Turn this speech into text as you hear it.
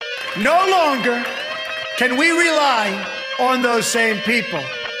No longer can we rely on those same people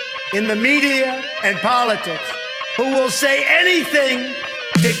in the media and politics who will say anything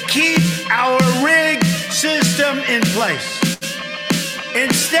to keep our rigged system in place.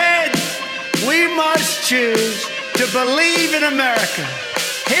 Instead, we must choose to believe in America.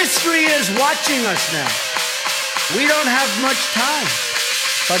 History is watching us now. We don't have much time,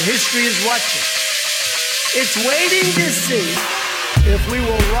 but history is watching. It's waiting to see if we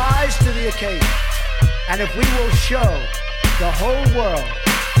will rise to the occasion and if we will show the whole world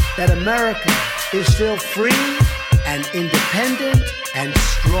that America is still free and independent and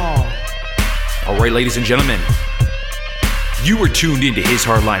strong. All right, ladies and gentlemen, you are tuned into His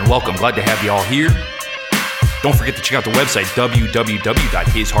Hardline. Welcome. Glad to have you all here. Don't forget to check out the website,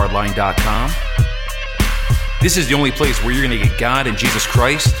 www.hishardline.com. This is the only place where you're going to get God and Jesus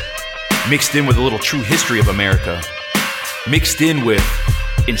Christ mixed in with a little true history of America, mixed in with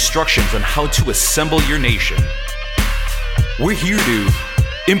instructions on how to assemble your nation. We're here to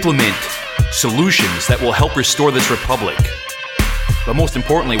implement solutions that will help restore this republic. But most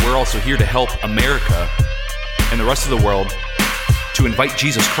importantly, we're also here to help America and the rest of the world to invite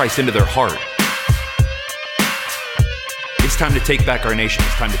Jesus Christ into their heart. It's time to take back our nation.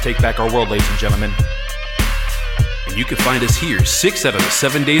 It's time to take back our world, ladies and gentlemen. And you can find us here 6 out of the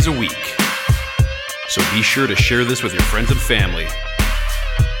 7 days a week. So be sure to share this with your friends and family.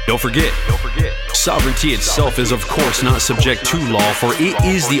 Don't forget, sovereignty itself is of course not subject to law, for it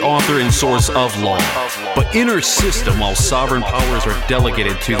is the author and source of law. But in our system, while sovereign powers are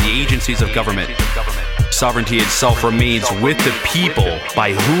delegated to the agencies of government, sovereignty itself remains with the people,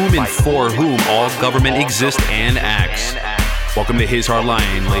 by whom and for whom all government exists and acts. Welcome to His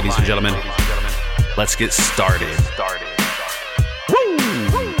Hardline, ladies and gentlemen. Let's get started. Woo!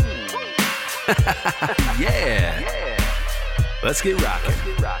 Yeah. Let's get rocking.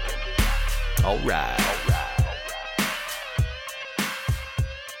 All right.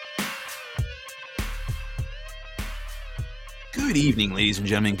 Good evening, ladies and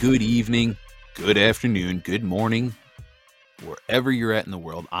gentlemen. Good evening, good afternoon, good morning, wherever you're at in the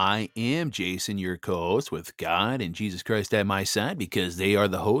world. I am Jason, your co-host, with God and Jesus Christ at my side, because they are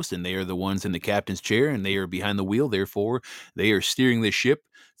the host and they are the ones in the captain's chair and they are behind the wheel. Therefore, they are steering this ship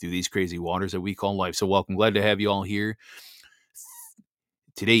through these crazy waters that we call life. So welcome. Glad to have you all here.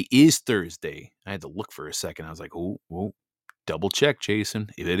 Today is Thursday. I had to look for a second. I was like, oh, double check, Jason.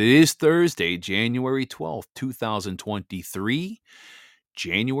 It is Thursday, January 12th, 2023.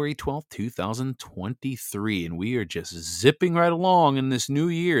 January 12th, 2023. And we are just zipping right along in this new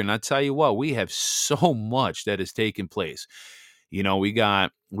year. And I tell you what, we have so much that has taken place. You know, we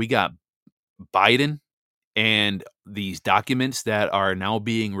got Biden and these documents that are now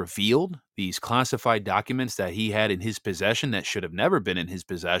being revealed, these classified documents that he had in his possession that should have never been in his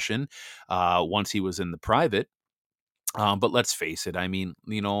possession once he was in the private. But let's face it. I mean,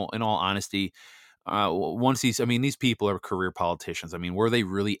 you know, in all honesty, once these people are career politicians. I mean, were they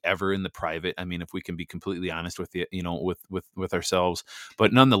really ever in the private? I mean, if we can be completely honest with you, you know, with ourselves,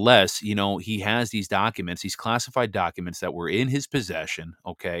 but nonetheless, you know, he has these documents, these classified documents that were in his possession.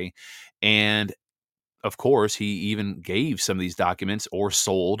 Okay. And of course, he even gave some of these documents, or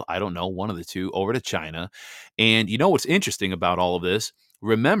sold, I don't know, one of the two, over to China. And you know what's interesting about all of this?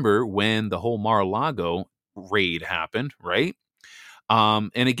 Remember when the whole Mar-a-Lago raid happened, right? And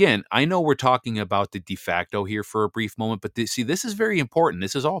again, I know we're talking about the de facto here for a brief moment, but this is very important.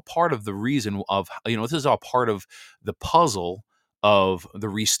 This is all part of the reason of, you know, this is all part of the puzzle of the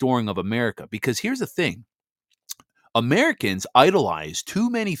restoring of America. Because here's the thing. Americans idolize too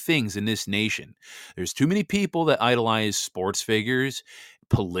many things in this nation. There's too many people that idolize sports figures,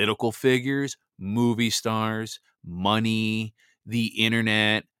 political figures, movie stars, money, the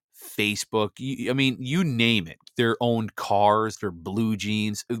internet, Facebook. I mean, you name it. Their own cars, their blue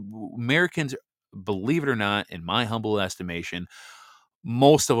jeans. Americans, believe it or not, in my humble estimation,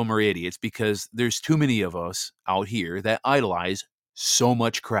 most of them are idiots, because there's too many of us out here that idolize so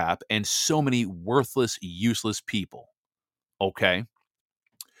much crap and so many worthless, useless people. Okay.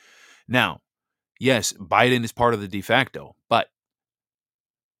 Now, yes, Biden is part of the de facto, but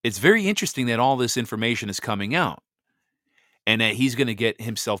it's very interesting that all this information is coming out and that he's going to get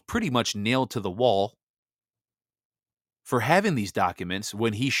himself pretty much nailed to the wall for having these documents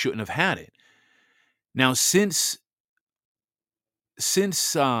when he shouldn't have had it. Now, since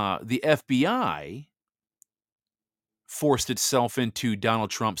the FBI forced itself into Donald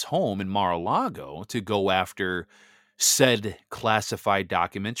Trump's home in Mar-a-Lago to go after said classified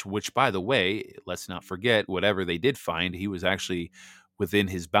documents, which, by the way, let's not forget, whatever they did find, he was actually within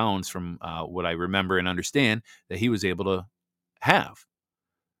his bounds, from what I remember and understand, that he was able to have.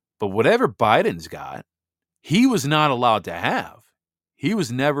 But whatever Biden's got, he was not allowed to have. He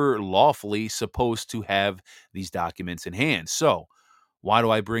was never lawfully supposed to have these documents in hand. So, why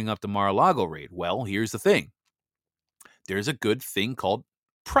do I bring up the Mar-a-Lago raid? Well, here's the thing. There's a good thing called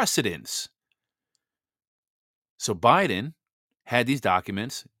precedence. So Biden had these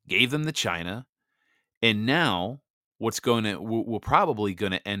documents, gave them to China, and now we're probably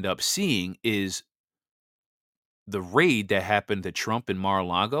going to end up seeing is the raid that happened to Trump in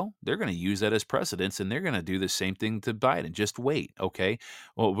Mar-a-Lago. They're going to use that as precedence, and they're going to do the same thing to Biden. Just wait, okay?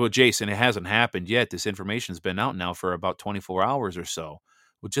 Well, Jason, it hasn't happened yet. This information's been out now for about 24 hours or so.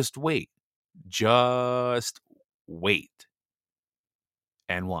 Well, just wait. Just wait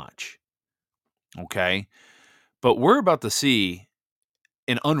and watch, okay? But we're about to see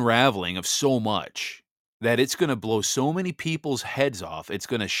an unraveling of so much that it's going to blow so many people's heads off. It's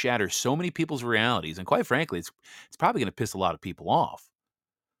going to shatter so many people's realities. And quite frankly, it's probably going to piss a lot of people off.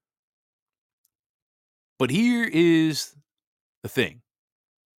 But here is the thing.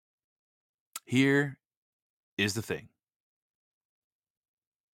 Here is the thing.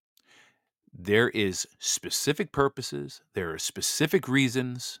 There is specific purposes, there are specific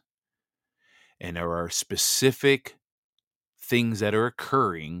reasons, and there are specific things that are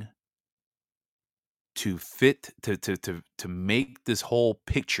occurring to fit to make this whole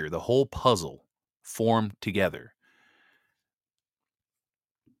picture, the whole puzzle form together.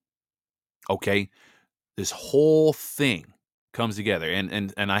 Okay? This whole thing comes together.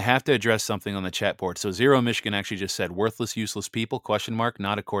 And I have to address something on the chat board. So Zero Michigan actually just said worthless, useless people, question mark,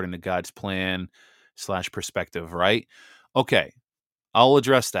 not according to God's plan / perspective, right? Okay. I'll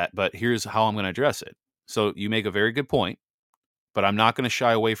address that, but here's how I'm going to address it. So you make a very good point, but I'm not going to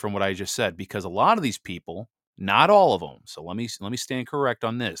shy away from what I just said because a lot of these people, not all of them. So let me stand correct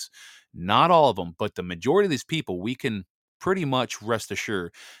on this. Not all of them, but the majority of these people, we can pretty much rest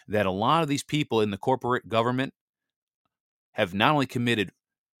assured that a lot of these people in the corporate government have not only committed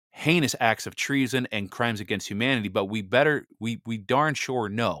heinous acts of treason and crimes against humanity, but we darn sure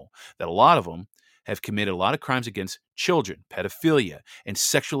know that a lot of them have committed a lot of crimes against children, pedophilia, and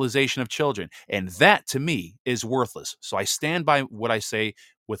sexualization of children. And that, to me, is worthless. So I stand by what I say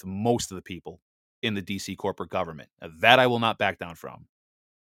with most of the people in the DC corporate government. That I will not back down from.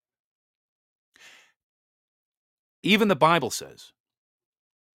 Even the Bible says,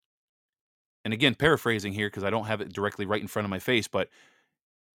 and again, paraphrasing here because I don't have it directly right in front of my face, but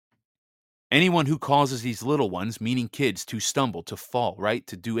anyone who causes these little ones, meaning kids, to stumble, to fall, right?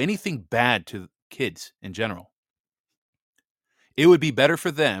 To do anything bad to kids in general. It would be better for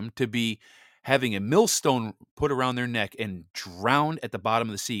them to be having a millstone put around their neck and drowned at the bottom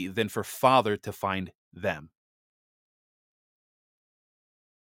of the sea than for Father to find them.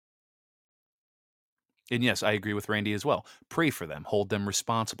 And yes, I agree with Randy as well. Pray for them, hold them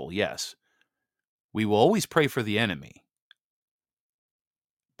responsible. Yes. We will always pray for the enemy,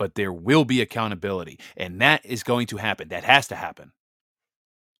 but there will be accountability, and that is going to happen. That has to happen.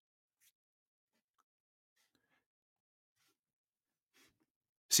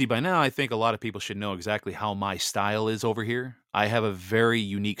 See, by now, I think a lot of people should know exactly how my style is over here. I have a very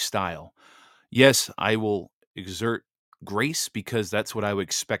unique style. Yes, I will exert grace because that's what I would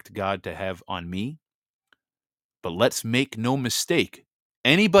expect God to have on me. But let's make no mistake.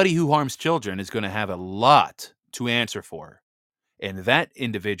 Anybody who harms children is going to have a lot to answer for. And that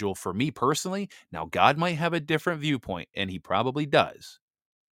individual, for me personally, now God might have a different viewpoint, and he probably does.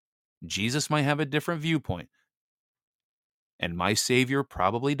 Jesus might have a different viewpoint, and my Savior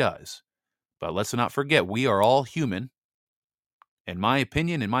probably does. But let's not forget, we are all human. And my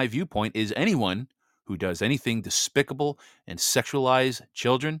opinion and my viewpoint is anyone who does anything despicable and sexualize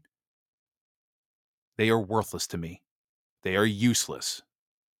children, they are worthless to me. They are useless.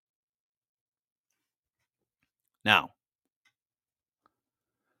 Now,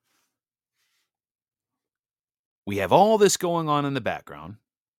 we have all this going on in the background.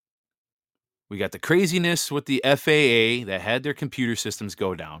 We got the craziness with the FAA that had their computer systems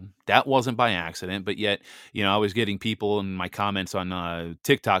go down. That wasn't by accident, but yet, I was getting people in my comments on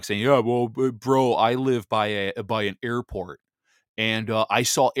TikTok saying, "Yeah, well, bro, I live by an airport, and I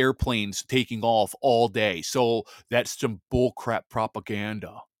saw airplanes taking off all day, so that's some bullcrap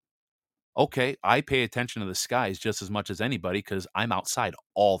propaganda." Okay, I pay attention to the skies just as much as anybody because I'm outside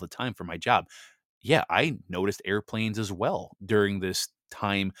all the time for my job. Yeah, I noticed airplanes as well during this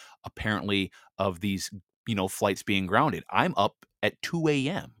time, apparently, of these, flights being grounded. I'm up at 2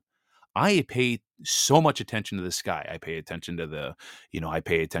 a.m. I pay so much attention to the sky. I pay attention to the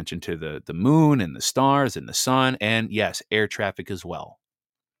moon and the stars and the sun, and yes, air traffic as well.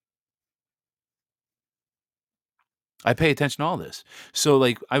 I pay attention to all this. So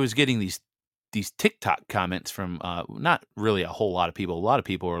like I was getting these TikTok comments from not really a whole lot of people. A lot of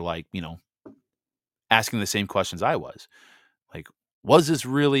people were like, asking the same questions I was. Like, was this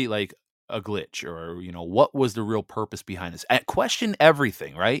really like a glitch, or what was the real purpose behind this? Question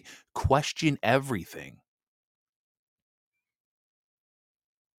everything, right? Question everything.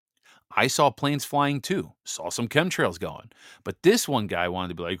 I saw planes flying too. Saw some chemtrails going. But this one guy wanted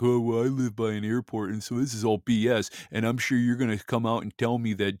to be like, oh, well, I live by an airport, and so this is all BS. And I'm sure you're going to come out and tell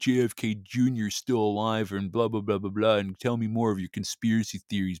me that JFK Jr. is still alive and blah, blah, blah, blah, blah, and tell me more of your conspiracy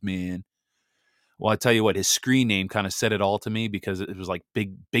theories, man. Well, I tell you what, his screen name kind of said it all to me, because it was like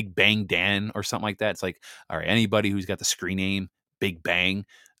Big Bang Dan or something like that. It's like, all right, anybody who's got the screen name Big Bang,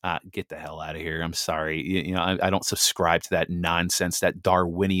 get the hell out of here. I'm sorry. I don't subscribe to that nonsense, that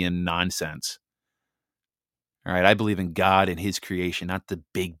Darwinian nonsense. All right, I believe in God and his creation, not the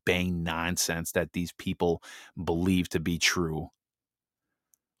Big Bang nonsense that these people believe to be true.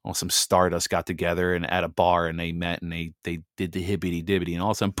 Well, some stardust got together and at a bar, and they met, and they did the hibbity dibbity, and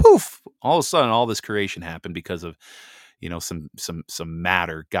all of a sudden, poof! All of a sudden, all this creation happened because of some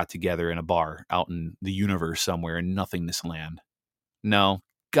matter got together in a bar out in the universe somewhere in nothingness land. No,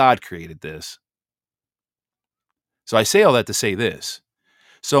 God created this. So I say all that to say this.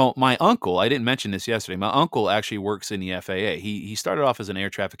 So my uncle, I didn't mention this yesterday. My uncle actually works in the FAA. He started off as an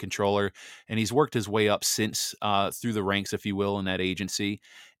air traffic controller, and he's worked his way up since through the ranks, if you will, in that agency.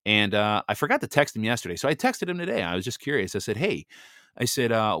 And I forgot to text him yesterday, so I texted him today. I was just curious. I said, "Hey," I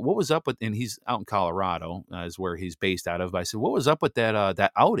said, "What was up with?" And he's out in Colorado, is where he's based out of. But I said, "What was up with that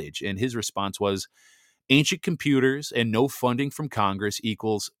outage?" And his response was, "Ancient computers and no funding from Congress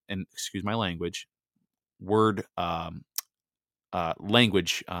equals," and excuse my language, word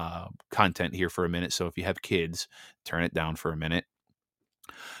language content here for a minute. So if you have kids, turn it down for a minute.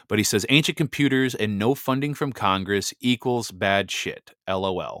 But he says ancient computers and no funding from Congress equals bad shit.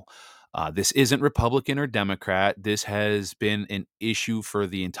 LOL. This isn't Republican or Democrat. This has been an issue for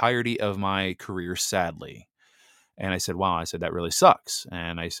the entirety of my career, sadly. And I said, wow, I said, that really sucks.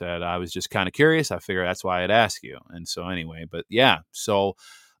 And I said, I was just kind of curious. I figured that's why I'd ask you. And so anyway, but yeah, so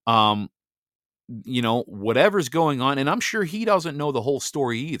um, whatever's going on, and I'm sure he doesn't know the whole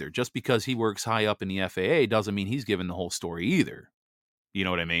story either. Just because he works high up in the FAA doesn't mean he's given the whole story either. You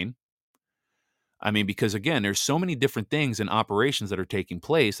know what I mean? I mean, because again, there's so many different things and operations that are taking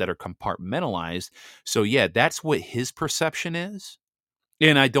place that are compartmentalized. So yeah, that's what his perception is.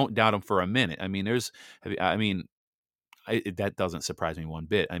 And I don't doubt him for a minute. I mean, I mean, that doesn't surprise me one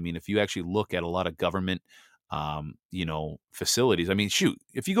bit. I mean, if you actually look at a lot of government, facilities, I mean, shoot,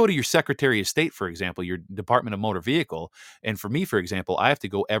 if you go to your Secretary of State, for example, your Department of Motor Vehicle, and for me, for example, I have to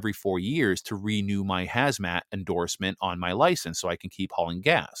go every 4 years to renew my hazmat endorsement on my license so I can keep hauling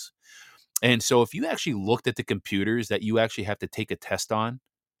gas. And so if you actually looked at the computers that you actually have to take a test on,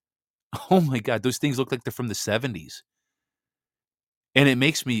 oh my God, those things look like they're from the 70s. And it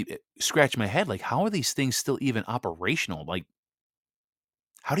makes me scratch my head like, how are these things still even operational? Like,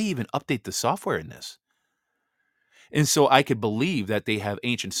 how do you even update the software in this? And so I could believe that they have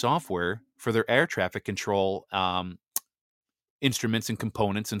ancient software for their air traffic control instruments and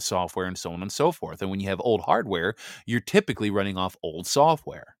components and software and so on and so forth. And when you have old hardware, you're typically running off old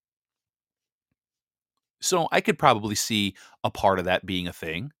software. So I could probably see a part of that being a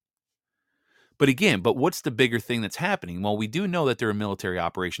thing. But again, what's the bigger thing that's happening? Well, we do know that there are military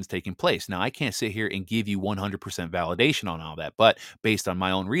operations taking place. Now, I can't sit here and give you 100% validation on all that, but based on my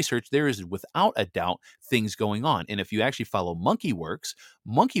own research, there is without a doubt things going on. And if you actually follow Monkeyworks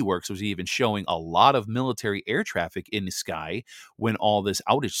was even showing a lot of military air traffic in the sky when all this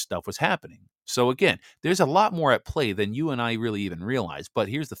outage stuff was happening. So again, there's a lot more at play than you and I really even realize. But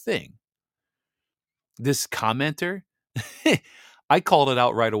here's the thing. This commenter, I called it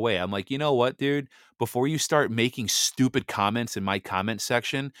out right away. I'm like, you know what, dude? Before you start making stupid comments in my comment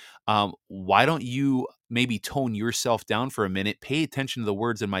section, why don't you maybe tone yourself down for a minute? Pay attention to the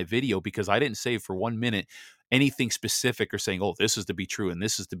words in my video, because I didn't say for 1 minute anything specific or saying, oh, this is to be true and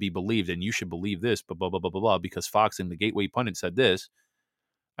this is to be believed and you should believe this, blah, blah, blah, blah, blah, blah, because Fox and the Gateway Pundit said this.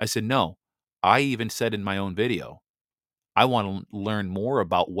 I said, no. I even said in my own video, I want to learn more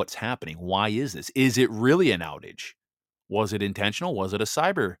about what's happening. Why is this? Is it really an outage? Was it intentional? Was it a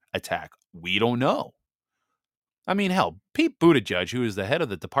cyber attack? We don't know. I mean, hell, Pete Buttigieg, who is the head of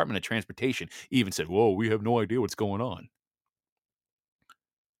the Department of Transportation, even said, whoa, we have no idea what's going on.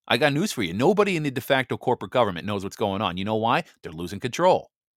 I got news for you. Nobody in the de facto corporate government knows what's going on. You know why? They're losing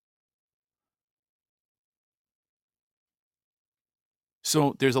control.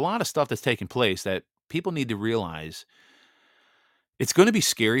 So there's a lot of stuff that's taking place that people need to realize. It's going to be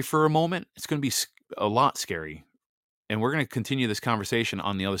scary for a moment. It's going to be a lot scary And we're going to continue this conversation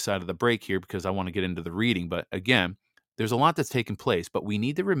on the other side of the break here because I want to get into the reading. But again, there's a lot that's taken place, but we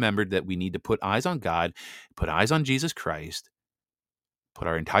need to remember that we need to put eyes on God, put eyes on Jesus Christ, put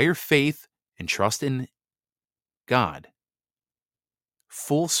our entire faith and trust in God.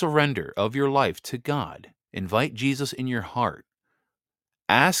 Full surrender of your life to God. Invite Jesus in your heart.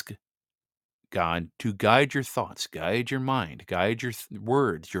 Ask God to guide your thoughts, guide your mind, guide your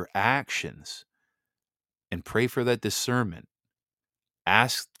words, your actions, and pray for that discernment.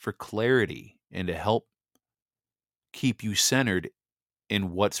 Ask for clarity and to help keep you centered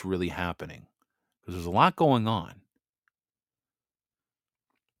in what's really happening. Because there's a lot going on.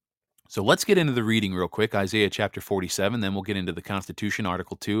 So let's get into the reading real quick. Isaiah chapter 47, then we'll get into the Constitution,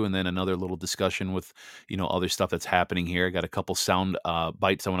 Article 2, and then another little discussion with, other stuff that's happening here. I got a couple sound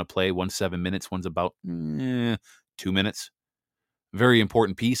bites I want to play. One's 7 minutes, one's about 2 minutes. Very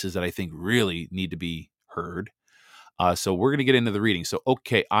important pieces that I think really need to be heard. So we're going to get into the reading. So,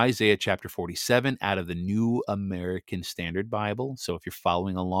 okay, Isaiah chapter 47 out of the New American Standard Bible. So if you're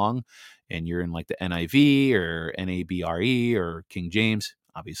following along and you're in like the NIV or NABRE or King James,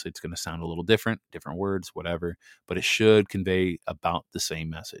 obviously it's going to sound a little different words, whatever, but it should convey about the same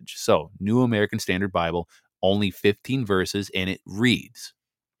message. So New American Standard Bible, only 15 verses, and it reads,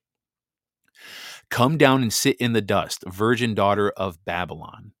 "Come down and sit in the dust, virgin daughter of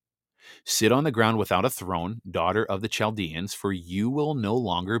Babylon. Sit on the ground without a throne, daughter of the Chaldeans, for you will no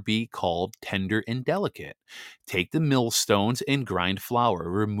longer be called tender and delicate. Take the millstones and grind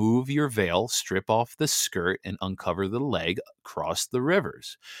flour. Remove your veil, strip off the skirt, and uncover the leg. Cross the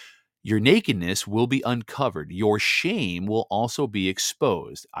rivers. Your nakedness will be uncovered. Your shame will also be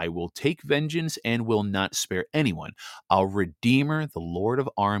exposed. I will take vengeance and will not spare anyone. Our Redeemer, the Lord of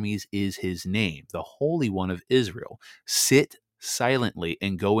armies, is his name, the Holy One of Israel. Sit silently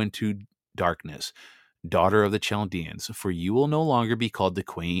and go into darkness, daughter of the Chaldeans, for you will no longer be called the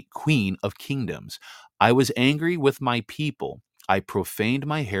queen of kingdoms. I was angry with my people. I profaned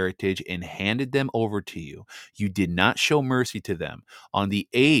my heritage and handed them over to you. You did not show mercy to them. On the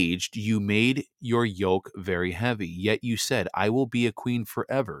aged, you made your yoke very heavy. Yet you said, I will be a queen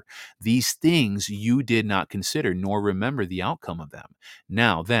forever. These things you did not consider, nor remember the outcome of them.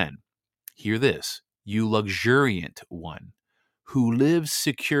 Now then, hear this, you luxuriant one, who lives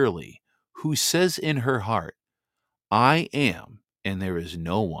securely, who says in her heart, I am, and there is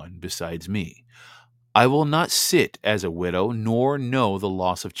no one besides me. I will not sit as a widow, nor know the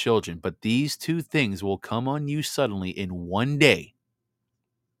loss of children, but these two things will come on you suddenly in one day: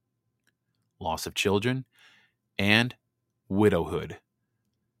 loss of children and widowhood.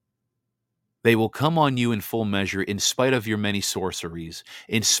 They will come on you in full measure, in spite of your many sorceries,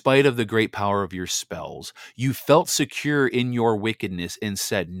 in spite of the great power of your spells. You felt secure in your wickedness and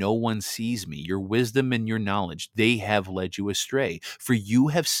said, no one sees me. Your wisdom and your knowledge, they have led you astray. For you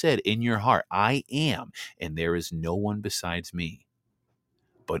have said in your heart, I am, and there is no one besides me.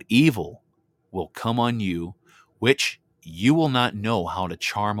 But evil will come on you, which you will not know how to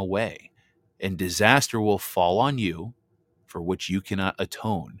charm away, and disaster will fall on you, for which you cannot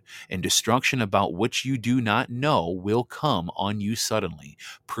atone, and destruction about which you do not know will come on you suddenly.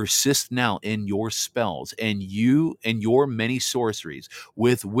 Persist now in your spells and your many sorceries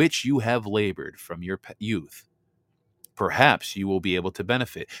with which you have labored from your youth. Perhaps you will be able to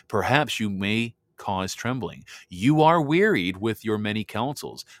benefit. Perhaps you may cause trembling. You are wearied with your many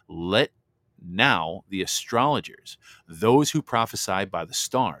counsels. Let now the astrologers, those who prophesy by the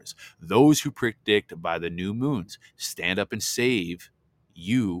stars, those who predict by the new moons, stand up and save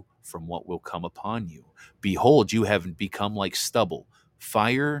you from what will come upon you. Behold, you have become like stubble.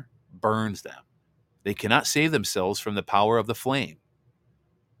 Fire burns them. They cannot save themselves from the power of the flame.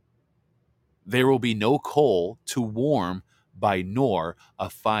 There will be no coal to warm by, nor a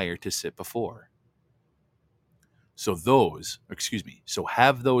fire to sit before. So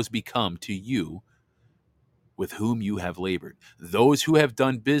have those become to you with whom you have labored, those who have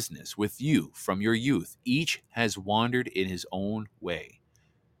done business with you from your youth. Each has wandered in his own way.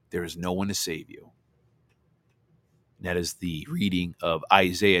 There is no one to save you. And that is the reading of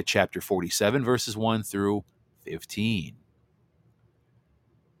Isaiah chapter 47, verses 1 through 15.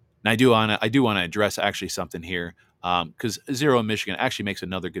 And I do want to address actually something here, because Zero in Michigan actually makes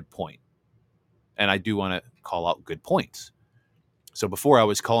another good point, and I do want to call out good points. So before I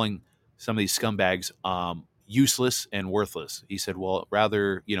was calling some of these scumbags useless and worthless. He said, well,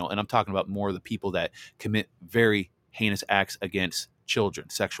 rather, and I'm talking about more of the people that commit very heinous acts against children,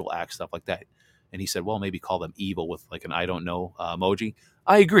 sexual acts, stuff like that. And he said, well, maybe call them evil with like an I don't know emoji.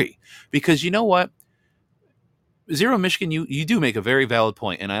 I agree, because you know what? Zero Michigan, you do make a very valid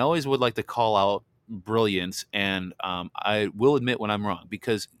point, and I always would like to call out, brilliance, and I will admit when I'm wrong,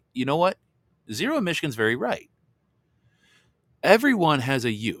 because you know what? Zero Emission's very right. Everyone has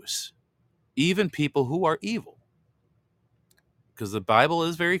a use, even people who are evil. Because the Bible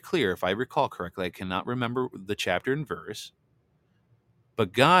is very clear, if I recall correctly, I cannot remember the chapter and verse,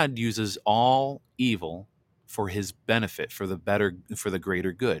 but God uses all evil for his benefit, for the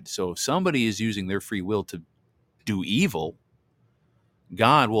greater good. So if somebody is using their free will to do evil,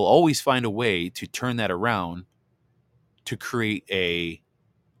 God will always find a way to turn that around to create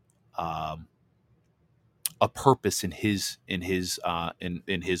um, a purpose in his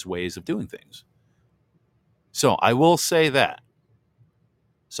ways of doing things. So I will say that.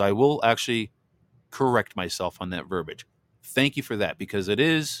 So I will actually correct myself on that verbiage. Thank you for that, because it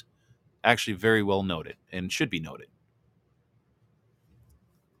is actually very well noted and should be noted.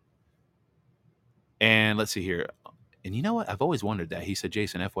 And let's see here. And you know what? I've always wondered that. He said,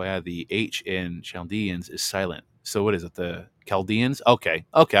 Jason, FYI, the H in Chaldeans is silent. So what is it? The Chaldeans? Okay,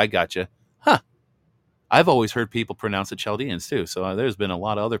 I gotcha. Huh. I've always heard people pronounce it Chaldeans too. So there's been a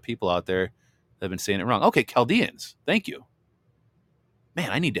lot of other people out there that have been saying it wrong. Okay, Chaldeans. Thank you. Man,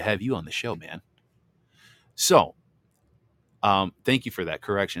 I need to have you on the show, man. So thank you for that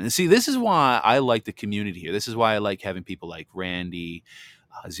correction. And see, this is why I like the community here. This is why I like having people like Randy,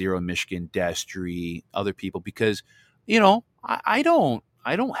 Zero Michigan, Destry, other people, because I don't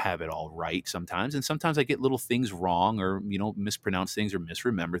have it all right sometimes, and sometimes I get little things wrong, or mispronounce things or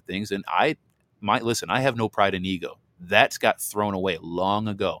misremember things, and I might listen. I have no pride and ego. That's got thrown away long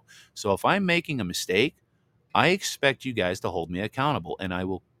ago. So if I'm making a mistake, I expect you guys to hold me accountable, and I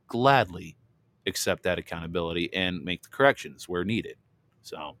will gladly accept that accountability and make the corrections where needed.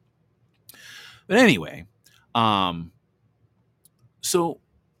 So, but anyway, so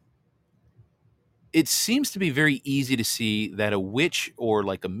it seems to be very easy to see that a witch, or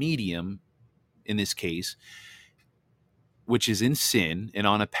like a medium in this case, which is in sin and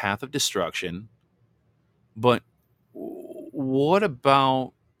on a path of destruction. But what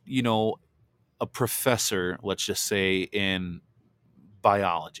about, a professor, let's just say in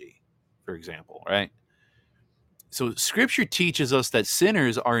biology, for example, right? So scripture teaches us that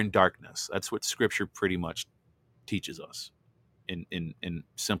sinners are in darkness. That's what scripture pretty much teaches us in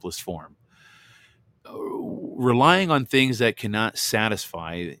simplest form. Relying on things that cannot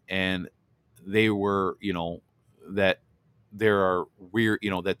satisfy, and they were, that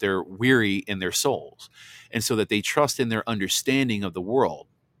that they're weary in their souls, and so that they trust in their understanding of the world.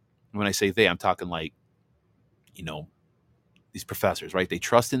 When I say they, I'm talking like, these professors, right? They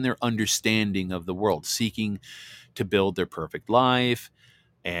trust in their understanding of the world, seeking to build their perfect life,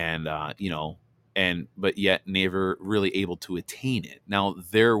 and but yet never really able to attain it. Now,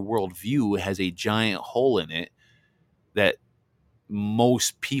 their worldview has a giant hole in it that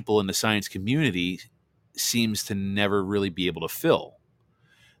most people in the science community seems to never really be able to fill.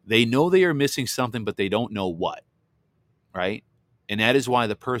 They know they are missing something, but they don't know what, right? And that is why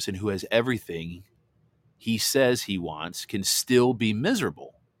the person who has everything he says he wants can still be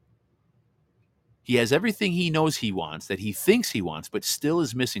miserable. He has everything he knows he wants, that he thinks he wants, but still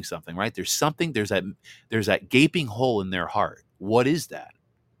is missing something, right? There's that gaping hole in their heart. What is that?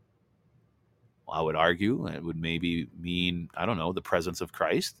 Well, I would argue it would maybe mean, I don't know, the presence of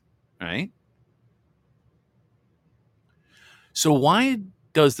Christ, right? So why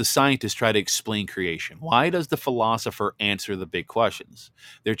does the scientist try to explain creation? Why does the philosopher answer the big questions?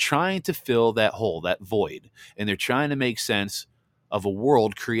 They're trying to fill that hole, that void, and they're trying to make sense of a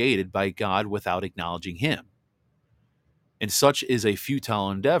world created by God without acknowledging him. And such is a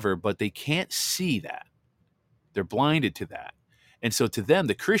futile endeavor, but they can't see that. They're blinded to that. And so to them,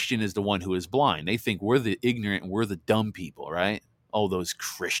 the Christian is the one who is blind. They think we're the ignorant and we're the dumb people, right? Oh, those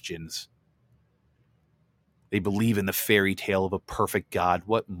Christians. They believe in the fairy tale of a perfect God.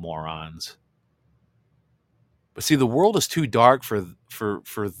 What morons. But see, the world is too dark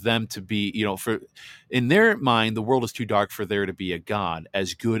for them to be, in their mind, the world is too dark for there to be a God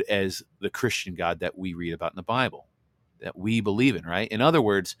as good as the Christian God that we read about in the Bible, that we believe in, right? In other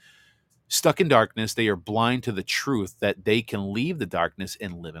words, stuck in darkness, they are blind to the truth that they can leave the darkness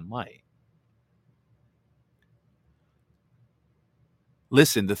and live in light.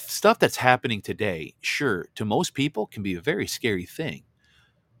 Listen, the stuff that's happening today, sure, to most people can be a very scary thing.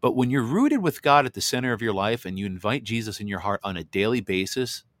 But when you're rooted with God at the center of your life and you invite Jesus in your heart on a daily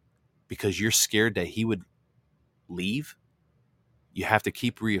basis because you're scared that he would leave, you have to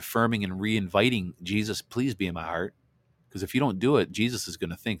keep reaffirming and re-inviting Jesus, please be in my heart. Because if you don't do it, Jesus is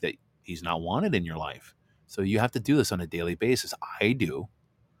going to think that he's not wanted in your life. So you have to do this on a daily basis. I do.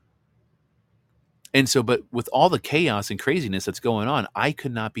 And so, but with all the chaos and craziness that's going on, I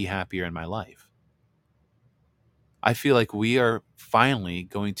could not be happier in my life. I feel like we are finally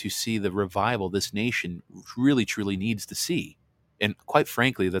going to see the revival this nation really, truly needs to see. And quite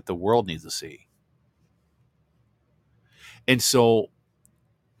frankly, that the world needs to see. And so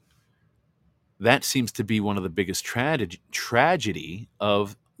that seems to be one of the biggest tragedy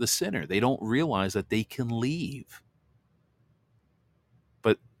of the sinner. They don't realize that they can leave.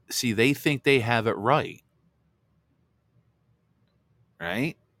 But see, they think they have it right.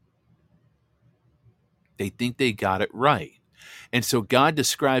 Right? They think they got it right. And so God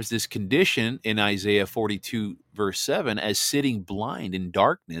describes this condition in Isaiah 42, verse 7, as sitting blind in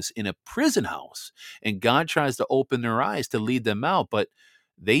darkness in a prison house. And God tries to open their eyes to lead them out, but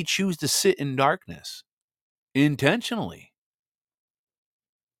they choose to sit in darkness intentionally,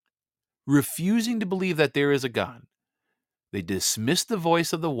 refusing to believe that there is a God. They dismiss the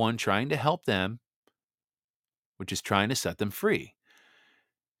voice of the one trying to help them, which is trying to set them free.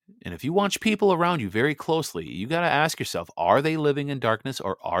 And if you watch people around you very closely, you got to ask yourself, are they living in darkness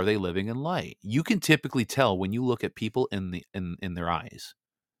or are they living in light? You can typically tell when you look at people in their eyes,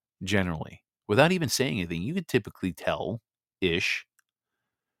 generally. Without even saying anything, you can typically tell ish.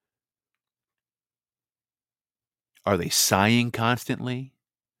 Are they sighing constantly?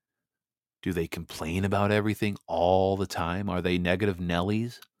 Do they complain about everything all the time? Are they negative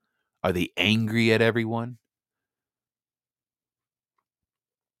Nellies? Are they angry at everyone?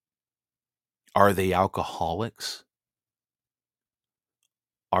 Are they alcoholics?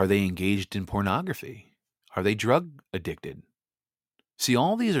 Are they engaged in pornography? Are they drug addicted? See,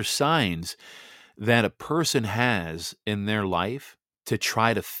 all these are signs that a person has in their life to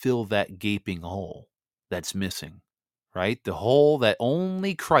try to fill that gaping hole that's missing, right? The hole that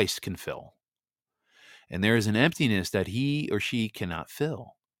only Christ can fill. And there is an emptiness that he or she cannot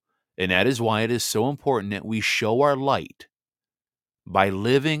fill. And that is why it is so important that we show our light by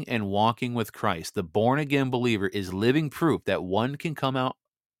living and walking with Christ. The born again believer is living proof that one can come out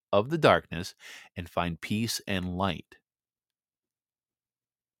of the darkness and find peace and light.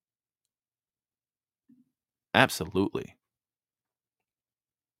 Absolutely.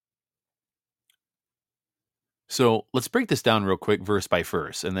 So let's break this down real quick, verse by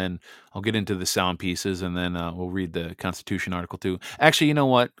verse, and then I'll get into the sound pieces, and then we'll read the Constitution Article 2. Actually, you know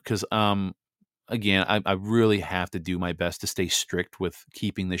what? Because again, I really have to do my best to stay strict with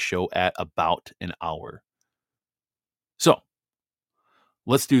keeping this show at about an hour. So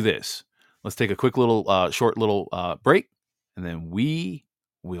let's do this. Let's take a quick little, short little break, and then we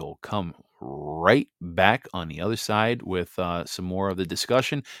will come right back on the other side with some more of the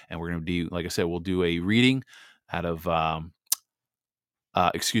discussion. And we're going to do, like I said, we'll do a reading out of, out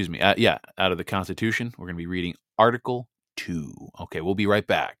of the Constitution. We're going to be reading Article 2. Okay, we'll be right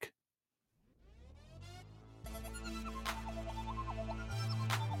back.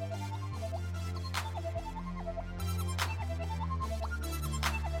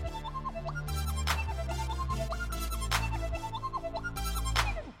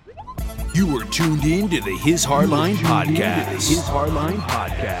 You are tuned in to the His Hardline Podcast. His Hardline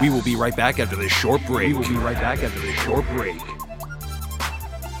Podcast. We will be right back after this short break.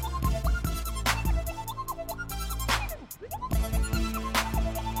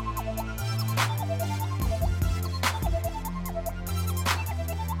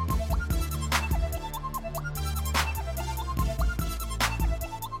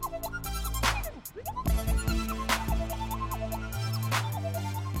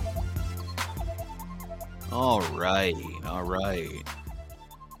 All right.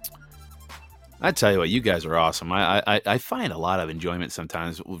 I tell you what, you guys are awesome. I find a lot of enjoyment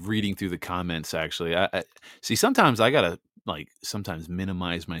sometimes reading through the comments. Actually, I see. Sometimes I gotta sometimes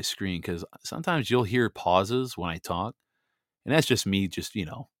minimize my screen because sometimes you'll hear pauses when I talk, and that's just me, just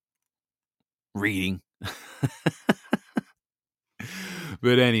reading.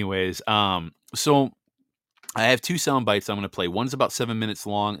 But anyways, so I have two sound bites I'm going to play. One's about 7 minutes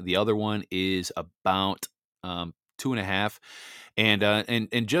long. The other one is about 2.5.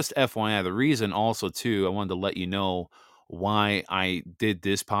 And just FYI, the reason also too, I wanted to let you know why I did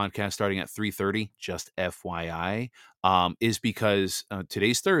this podcast starting at 3:30. Just FYI, is because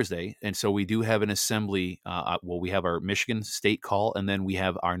today's Thursday, and so we do have an assembly. We have our Michigan State call, and then we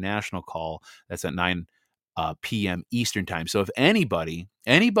have our national call. That's at 9 p.m. Eastern time. So if anybody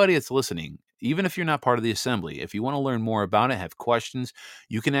that's listening, even if you're not part of the assembly, if you want to learn more about it, have questions,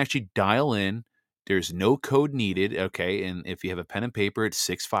 you can actually dial in. There's no code needed, okay? And if you have a pen and paper, it's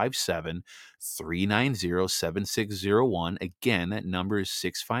 657-390-7601. Again, that number is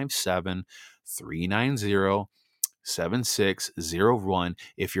 657-390-7601. 7601.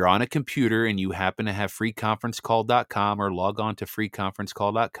 If you're on a computer and you happen to have freeconferencecall.com or log on to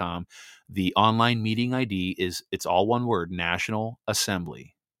freeconferencecall.com, the online meeting ID it's all one word, National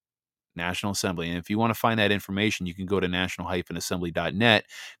Assembly. National Assembly. And if you want to find that information, you can go to national-assembly.net,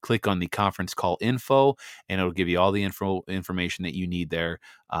 click on the conference call info, and it'll give you all the information that you need there,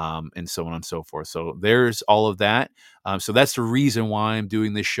 and so on and so forth. So there's all of that. So that's the reason why I'm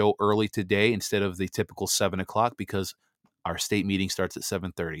doing this show early today instead of the typical 7 o'clock, because our state meeting starts at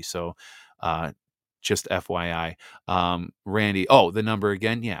 7:30. So just FYI. Randy, the number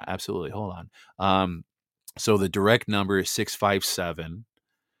again? Yeah, absolutely. Hold on. So the direct number is 657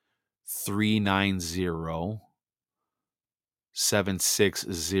 390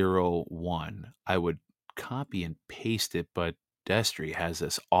 7601. I would copy and paste it, but Destry has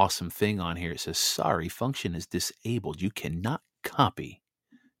this awesome thing on here. It says, sorry, function is disabled. You cannot copy.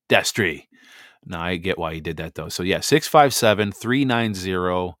 Destry. Now I get why he did that though. So yeah, 657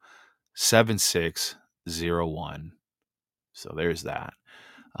 390 7601. So there's that.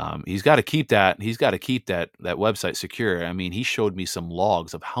 He's got to keep that. He's got to keep that website secure. I mean, he showed me some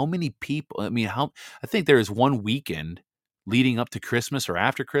logs of how many people. I mean, I think there is one weekend leading up to Christmas or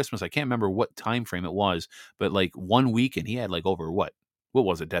after Christmas. I can't remember what time frame it was, but like one weekend he had like over what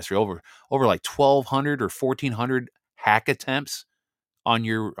was it, Destry? Over like 1,200 or 1,400 hack attempts on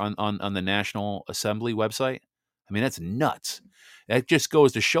your on the National Assembly website. I mean, that's nuts. That just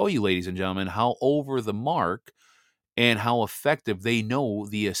goes to show you, ladies and gentlemen, how over the mark and how effective they know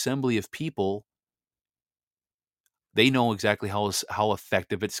the assembly of people. They know exactly how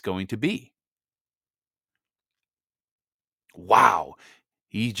effective it's going to be. Wow.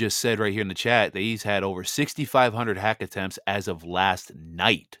 He just said right here in the chat that he's had over 6,500 hack attempts as of last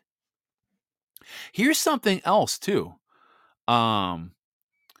night. Here's something else too.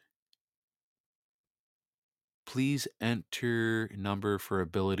 Please enter number for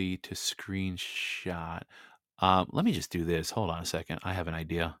ability to screenshot. Let me just do this. Hold on a second. I have an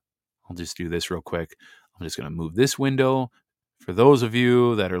idea. I'll just do this real quick. I'm just going to move this window. For those of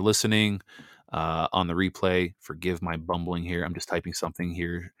you that are listening on the replay, forgive my bumbling here. I'm just typing something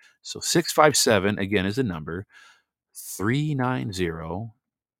here. So 657, again, is the number. 390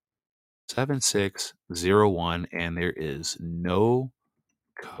 7601. And there is no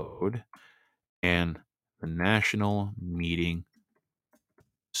code. And the national meeting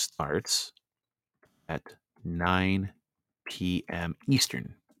starts at 9 p.m.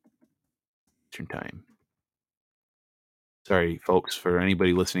 Eastern time. Sorry, folks, for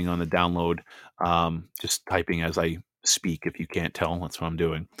anybody listening on the download, just typing as I speak. If you can't tell, that's what I'm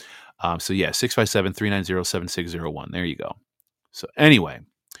doing. So yeah, 657-390-7601. There you go. So anyway,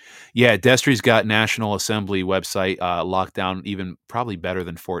 yeah, Destry's got National Assembly website locked down even probably better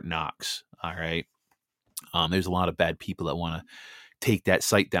than Fort Knox. All right. There's a lot of bad people that want to take that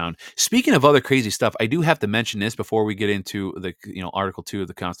site down. Speaking of other crazy stuff, I do have to mention this before we get into the Article 2 of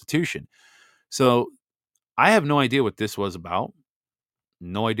the Constitution. So I have no idea what this was about.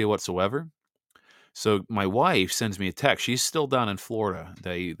 No idea whatsoever. So my wife sends me a text. She's still down in Florida.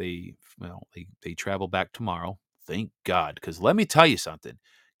 They travel back tomorrow. Thank God. Because let me tell you something,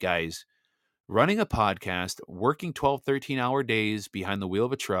 guys. Running a podcast, working 12, 13-hour days behind the wheel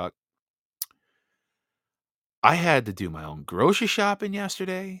of a truck. I had to do my own grocery shopping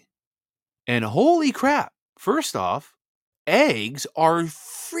yesterday. And holy crap. First off, eggs are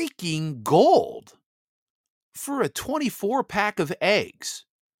freaking gold for a 24 pack of eggs.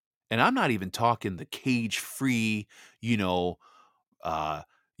 And I'm not even talking the cage-free,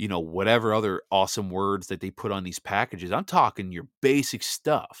 whatever other awesome words that they put on these packages. I'm talking your basic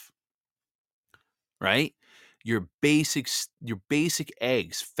stuff, right? Your basic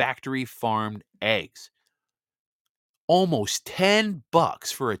eggs, factory farmed eggs. Almost $10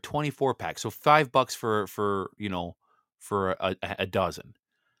 for a 24 pack. So $5 for a dozen.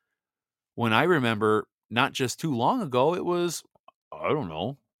 When I remember not just too long ago, it was, I don't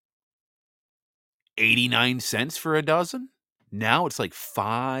know, 89 cents for a dozen. Now it's like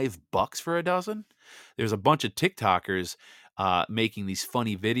 $5 for a dozen. There's a bunch of TikTokers making these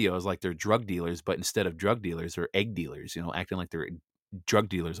funny videos like they're drug dealers, but instead of drug dealers, they're egg dealers, acting like they're drug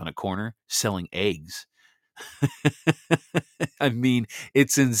dealers on a corner selling eggs. I mean,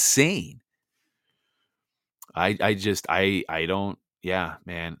 it's insane. I don't, yeah,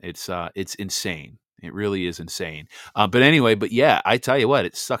 man, it's insane. It really is insane. But yeah, I tell you what,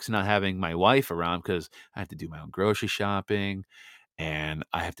 it sucks not having my wife around because I have to do my own grocery shopping and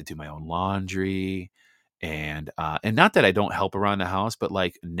I have to do my own laundry and not that I don't help around the house, but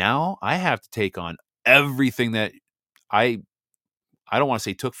like now I have to take on everything that I don't want to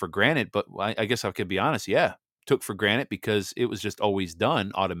say took for granted, but I guess I could be honest. Yeah, took for granted because it was just always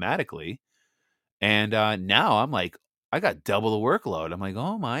done automatically. And now I'm like, I got double the workload. I'm like,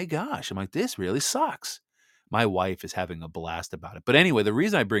 oh my gosh. I'm like, this really sucks. My wife is having a blast about it. But anyway, the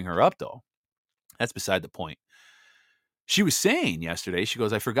reason I bring her up, though, that's beside the point. She was saying yesterday, she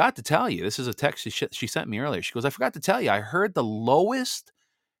goes, I forgot to tell you. This is a text she sent me earlier. She goes, I forgot to tell you. I heard the lowest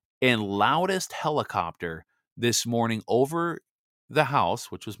and loudest helicopter this morning over the house,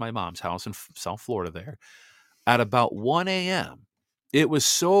 which was my mom's house in South Florida there, at about 1 a.m. It was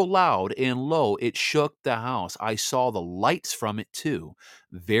so loud and low, it shook the house. I saw the lights from it too.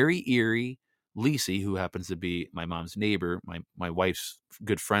 Very eerie. Lisi, who happens to be my mom's neighbor, my wife's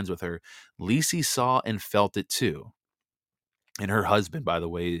good friends with her, Lisi saw and felt it too. And her husband, by the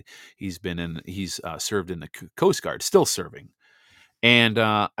way, he's served in the Coast Guard, still serving. And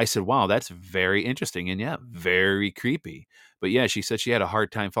I said, wow, that's very interesting. And yeah, very creepy. But yeah, she said she had a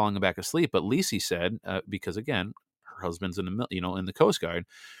hard time falling back asleep. But Lisi said, because again, her husband's in in the Coast Guard.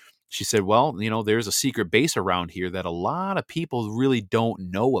 She said, well, there's a secret base around here that a lot of people really don't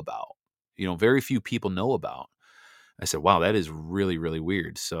know about. Very few people know about. I said, wow, that is really, really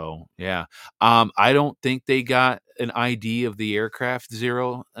weird. So, yeah. I don't think they got an ID of the aircraft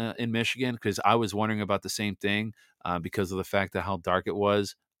zero in Michigan because I was wondering about the same thing because of the fact of how dark it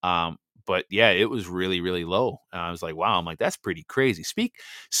was. But yeah, it was really, really low. I was like, wow, I'm like, that's pretty crazy.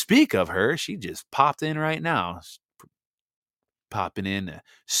 Speak of her, she just popped in right now, popping in to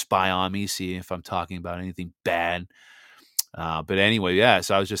spy on me, see if I'm talking about anything bad. But anyway, yeah.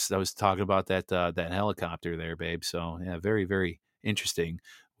 So I was talking about that helicopter there, babe. So yeah, very very interesting.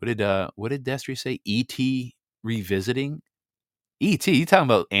 What did Destry say? E.T. revisiting E.T. You talking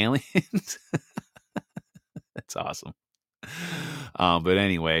about aliens? That's awesome. But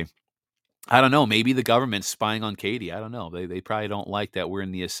anyway, I don't know. Maybe the government's spying on Katie. I don't know. They probably don't like that we're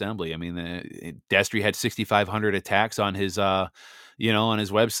in the assembly. I mean, Destry had 6,500 attacks on his on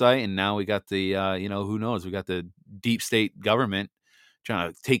his website, and now we got the who knows? We got the deep state government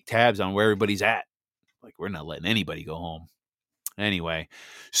trying to take tabs on where everybody's at. Like we're not letting anybody go home. Anyway,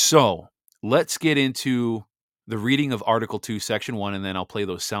 so let's get into the reading of Article 2, Section 1, and then I'll play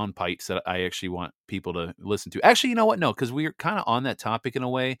those sound bites that I actually want people to listen to. Actually, you know what? No, because we're kind of on that topic in a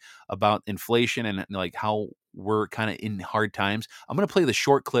way about inflation and like how we're kind of in hard times. I'm going to play the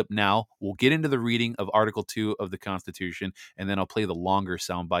short clip now. We'll get into the reading of Article 2 of the Constitution, and then I'll play the longer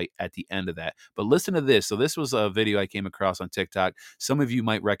sound bite at the end of that. But listen to this. So this was a video I came across on TikTok. Some of you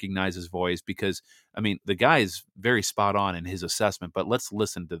might recognize his voice because, I mean, the guy is very spot on in his assessment, but let's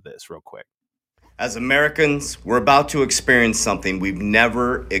listen to this real quick. As Americans, we're about to experience something we've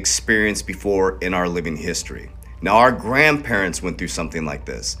never experienced before in our living history. Now, our grandparents went through something like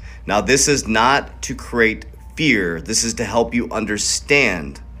this. Now, this is not to create fear, this is to help you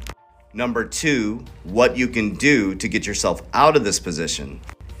understand. Number two, what you can do to get yourself out of this position.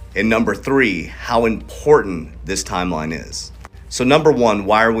 And number three, how important this timeline is. So, number one,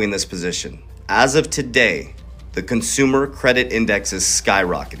 why are we in this position? As of today, the consumer credit index is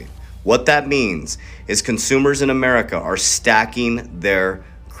skyrocketing. What that means is consumers in America are stacking their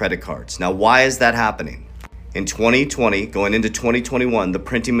credit cards. Now, why is that happening? In 2020, going into 2021, the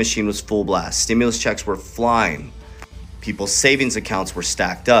printing machine was full blast. Stimulus checks were flying. People's savings accounts were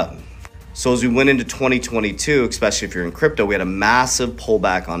stacked up. So as we went into 2022, especially if you're in crypto, we had a massive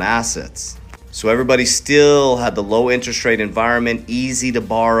pullback on assets. So everybody still had the low interest rate environment, easy to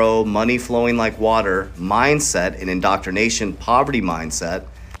borrow, money flowing like water mindset, and indoctrination poverty mindset.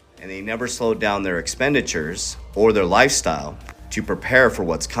 And they never slowed down their expenditures or their lifestyle to prepare for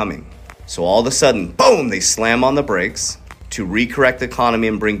what's coming. So all of a sudden, boom, they slam on the brakes to recorrect the economy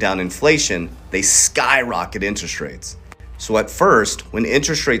and bring down inflation. They skyrocket interest rates. So at first, when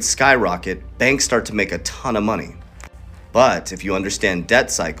interest rates skyrocket, banks start to make a ton of money. But if you understand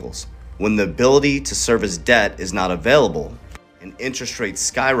debt cycles, when the ability to service debt is not available and interest rates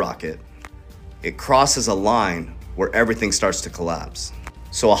skyrocket, it crosses a line where everything starts to collapse.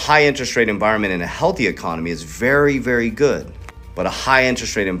 So a high interest rate environment in a healthy economy is very, very good. But a high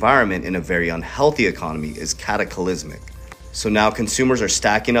interest rate environment in a very unhealthy economy is cataclysmic. So now consumers are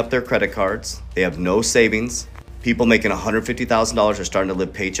stacking up their credit cards. They have no savings. People making $150,000 are starting to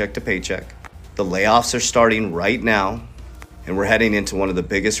live paycheck to paycheck. The layoffs are starting right now. And we're heading into one of the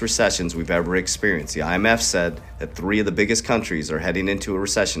biggest recessions we've ever experienced. The IMF said that 3 of the biggest countries are heading into a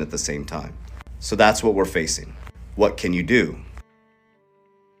recession at the same time. So that's what we're facing. What can you do?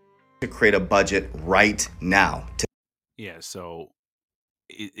 To create a budget right now. Yeah, so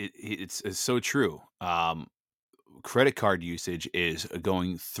it's so true. Credit card usage is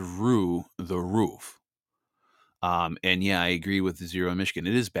going through the roof. And yeah, I agree with the Zero Michigan.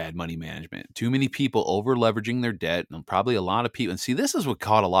 It is bad money management. Too many people over leveraging their debt, and probably a lot of people. And see, this is what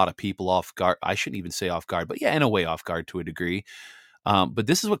caught a lot of people off guard. I shouldn't even say off guard, but yeah, in a way, off guard to a degree. But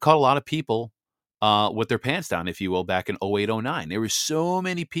this is what caught a lot of people with their pants down, if you will, back in 08, 09. There were so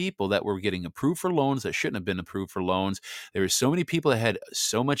many people that were getting approved for loans that shouldn't have been approved for loans. There were so many people that had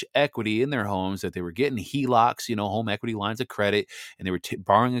so much equity in their homes that they were getting HELOCs, home equity lines of credit, and they were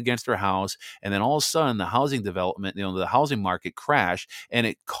borrowing against their house. And then all of a sudden, the housing development, the housing market crashed, and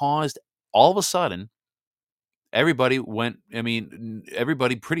it caused all of a sudden everybody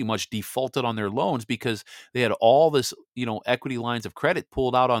everybody pretty much defaulted on their loans because they had all this, equity lines of credit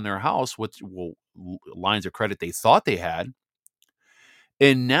pulled out on their house, lines of credit they thought they had.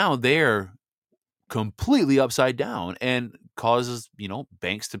 And now they're completely upside down and causes,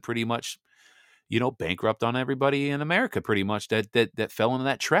 banks to pretty much, bankrupt on everybody in America pretty much that fell into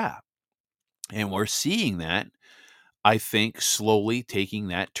that trap. And we're seeing that, I think, slowly taking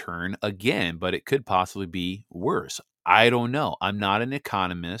that turn again, but it could possibly be worse. I don't know. I'm not an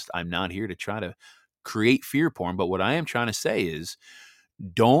economist. I'm not here to try to create fear porn. But what I am trying to say is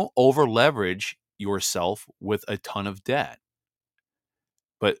don't over leverage yourself with a ton of debt.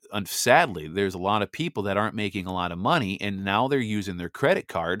 But sadly, there's a lot of people that aren't making a lot of money, and now they're using their credit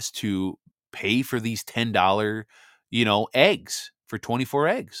cards to pay for these $10, eggs for 24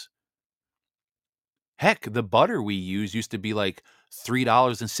 eggs. Heck, the butter we use used to be like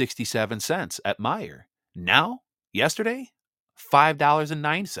 $3.67 at Meijer. Now, yesterday,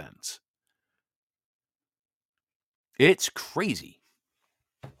 $5.09. It's crazy.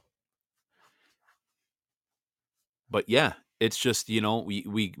 But yeah, it's just,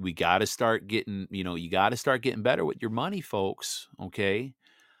 we got to start getting, you got to start getting better with your money, folks. Okay.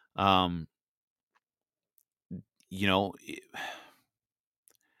 Um, you know,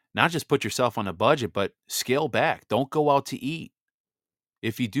 not just put yourself on a budget, but scale back. Don't go out to eat.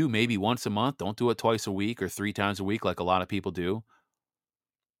 If you do, maybe once a month. Don't do it twice a week or 3 times a week like a lot of people do.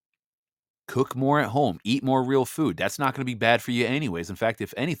 Cook more at home. Eat more real food. That's not going to be bad for you anyways. In fact,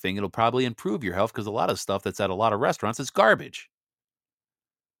 if anything, it'll probably improve your health because a lot of stuff that's at a lot of restaurants is garbage.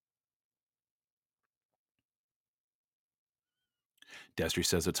 Destry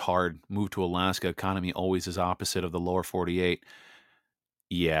says it's hard. Move to Alaska. Economy always is opposite of the lower 48.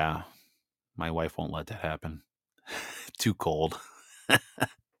 Yeah, my wife won't let that happen. Too cold.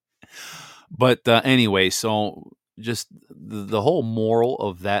 But anyway, so just the whole moral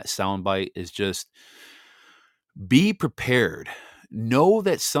of that soundbite is just be prepared. Know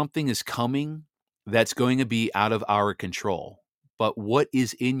that something is coming that's going to be out of our control. But what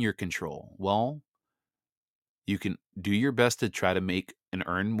is in your control? Well, you can do your best to try to make and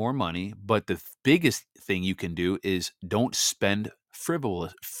earn more money. But the biggest thing you can do is don't spend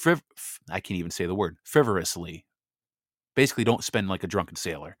I can't even say the word frivolously. Basically, don't spend like a drunken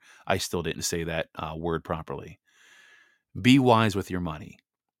sailor. I still didn't say that word properly. Be wise with your money.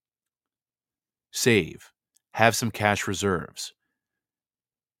 Save. Have some cash reserves.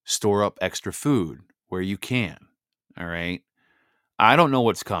 Store up extra food where you can. All right. I don't know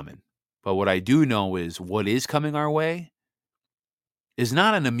what's coming, but what I do know is what is coming our way is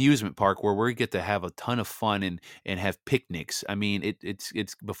not an amusement park where we get to have a ton of fun and have picnics. I mean,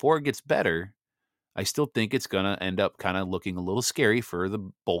 it's before it gets better, I still think it's going to end up kind of looking a little scary for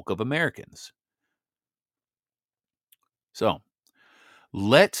the bulk of Americans. So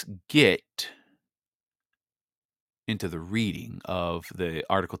let's get into the reading of the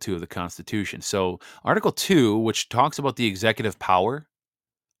Article 2 of the Constitution. So Article 2, which talks about the executive power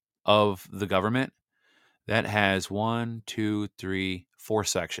of the government, that has 1, 2, 3, 4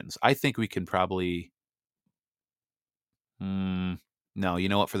 sections. I think we can probably... no, you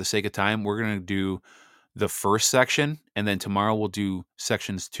know what? For the sake of time, we're going to do the first section, and then tomorrow we'll do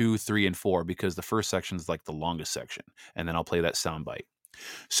sections 2, 3, and 4, because the first section is like the longest section, and then I'll play that soundbite.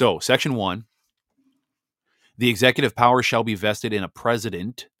 So, Section 1, the executive power shall be vested in a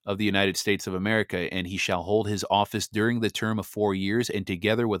president of the United States of America, and he shall hold his office during the term of 4 years, and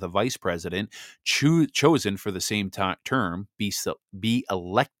together with a vice president chosen for the same term, be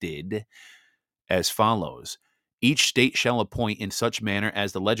elected as follows. Each state shall appoint in such manner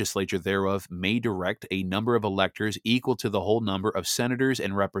as the legislature thereof may direct a number of electors equal to the whole number of senators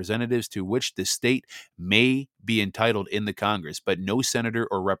and representatives to which the state may be entitled in the Congress, but no senator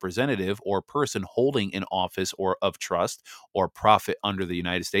or representative or person holding an office or of trust or profit under the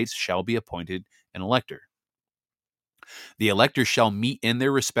United States shall be appointed an elector. The electors shall meet in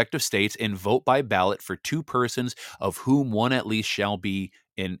their respective states and vote by ballot for 2 persons, of whom one at least shall be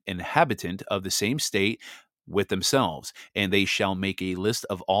an inhabitant of the same state, with themselves, and they shall make a list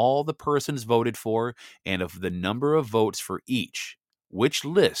of all the persons voted for and of the number of votes for each, which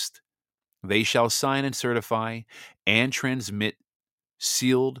list they shall sign and certify and transmit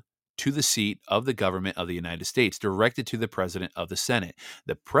sealed to the seat of the government of the United States, directed to the President of the Senate.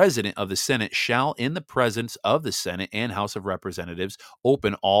 The President of the Senate shall, in the presence of the Senate and House of Representatives,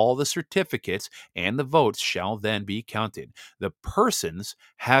 open all the certificates, and the votes shall then be counted. The persons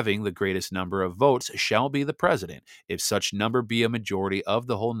having the greatest number of votes shall be the President, if such number be a majority of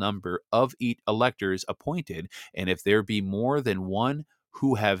the whole number of electors appointed, and if there be more than one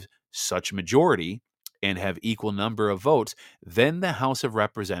who have such majority and have equal number of votes, then the House of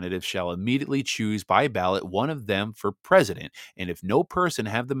Representatives shall immediately choose by ballot one of them for president. And if no person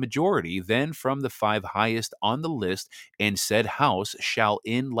have the majority, then from the 5 highest on the list, and said House shall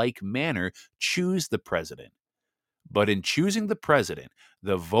in like manner choose the president. But in choosing the president,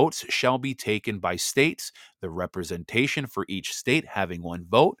 the votes shall be taken by states, the representation for each state having 1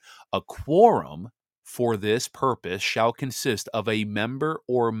 vote. A quorum for this purpose shall consist of a member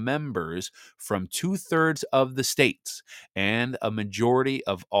or members from 2/3 of the states, and a majority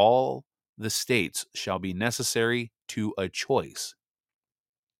of all the states shall be necessary to a choice.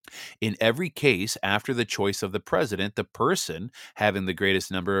 In every case, after the choice of the president, the person having the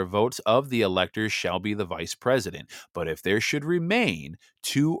greatest number of votes of the electors shall be the vice president. But if there should remain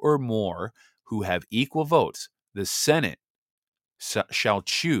 2 or more who have equal votes, the Senate shall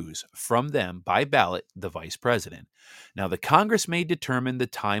choose from them by ballot the vice president. Now the Congress may determine the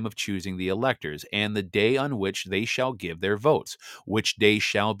time of choosing the electors and the day on which they shall give their votes, which day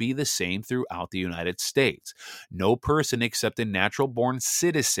shall be the same throughout the United States. No person except a natural-born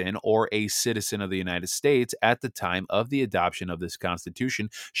citizen or a citizen of the United States at the time of the adoption of this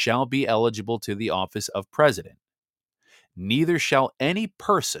Constitution shall be eligible to the office of president. Neither shall any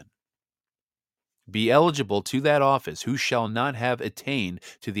person be eligible to that office who shall not have attained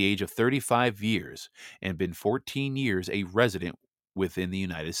to the age of 35 years and been 14 years a resident within the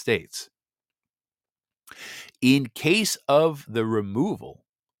United States. In case of the removal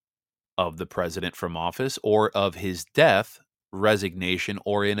of the president from office or of his death, resignation,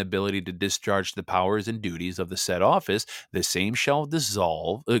 or inability to discharge the powers and duties of the said office, the same shall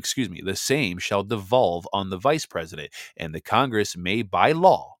devolve on the vice president, and the Congress may by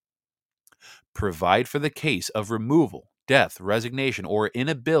law provide for the case of removal, death, resignation, or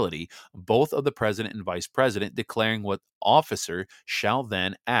inability, both of the president and vice president, declaring what officer shall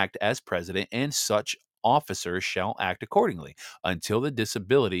then act as president, and such officer shall act accordingly until the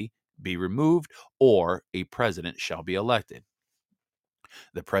disability be removed or a president shall be elected.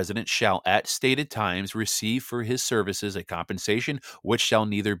 The president shall at stated times receive for his services a compensation which shall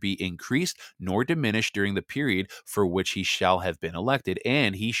neither be increased nor diminished during the period for which he shall have been elected,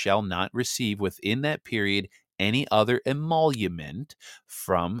 and he shall not receive within that period any other emolument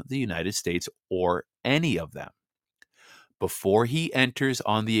from the United States or any of them. Before he enters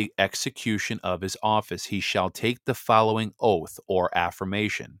on the execution of his office, he shall take the following oath or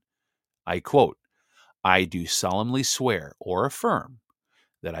affirmation. I quote, "I do solemnly swear or affirm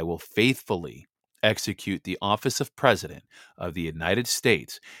that I will faithfully execute the office of President of the United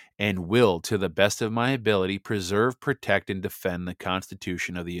States and will, to the best of my ability, preserve, protect, and defend the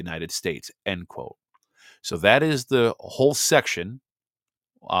Constitution of the United States." End quote. So that is the whole section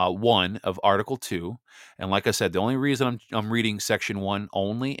 1 of Article 2. And like I said, the only reason I'm reading Section 1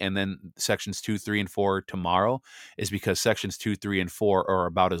 only and then Sections 2, 3, and 4 tomorrow is because Sections 2, 3, and 4 are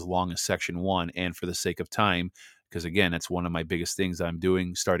about as long as Section 1. And for the sake of time, because again, that's one of my biggest things I'm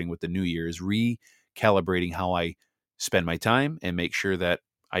doing starting with the new year is recalibrating how I spend my time and make sure that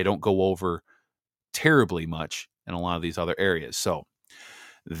I don't go over terribly much in a lot of these other areas. So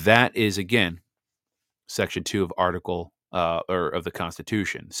that is, again, Section 2 of Article or of the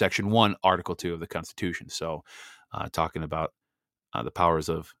Constitution. Section 1, Article 2 of the Constitution. So talking about the powers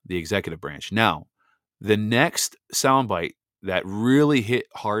of the executive branch. Now, the next soundbite that really hit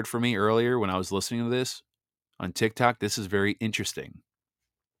hard for me earlier when I was listening to this on TikTok, this is very interesting,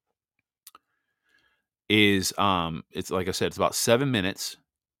 is it's like I said, it's about 7 minutes.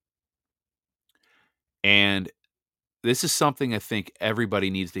 And this is something I think everybody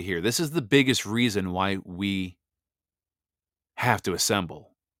needs to hear. This is the biggest reason why we have to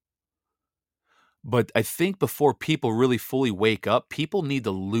assemble. But I think before people really fully wake up, people need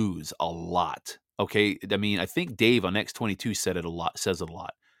to lose a lot. Okay? I mean, I think Dave on X22 says it a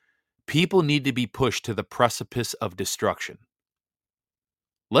lot. People need to be pushed to the precipice of destruction.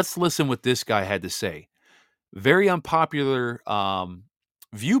 Let's listen what this guy had to say. Very unpopular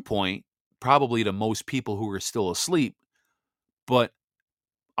viewpoint, probably to most people who are still asleep, but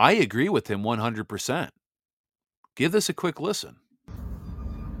I agree with him 100%. Give this a quick listen.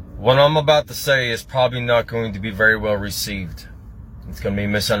 What I'm about to say is probably not going to be very well received. It's going to be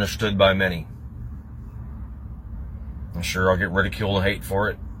misunderstood by many. I'm sure I'll get ridiculed and hate for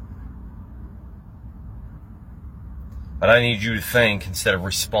it. But I need you to think instead of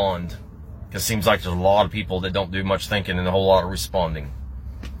respond. Because it seems like there's a lot of people that don't do much thinking and a whole lot of responding.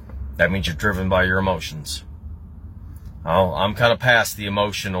 That means you're driven by your emotions. Oh, I'm kind of past the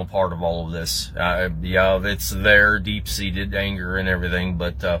emotional part of all of this. Yeah, it's there, deep-seated anger and everything,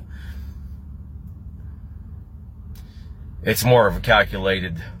 but it's more of a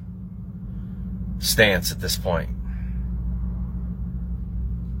calculated stance at this point.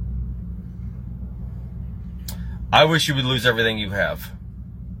 I wish you would lose everything you have.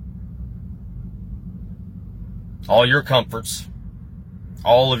 All your comforts,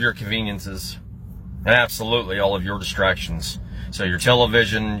 all of your conveniences, and absolutely all of your distractions. So your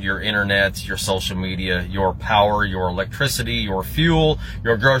television, your internet, your social media, your power, your electricity, your fuel,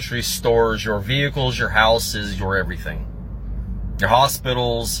 your grocery stores, your vehicles, your houses, your everything. Your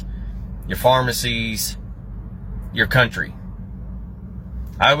hospitals, your pharmacies, your country.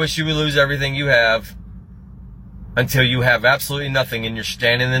 I wish you would lose everything you have until you have absolutely nothing and you're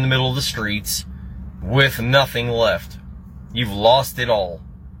standing in the middle of the streets with nothing left. You've lost it all.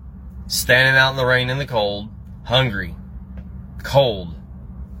 Standing out in the rain and the cold, hungry, cold,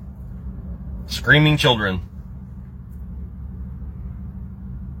 screaming children.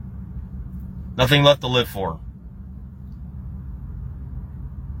 Nothing left to live for.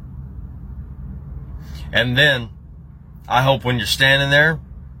 And then, I hope when you're standing there,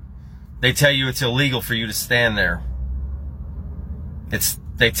 they tell you it's illegal for you to stand there.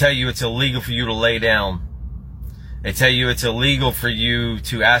 They tell you it's illegal for you to lay down. They tell you it's illegal for you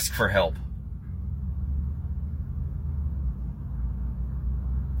to ask for help.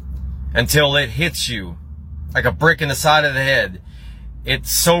 Until it hits you like a brick in the side of the head. It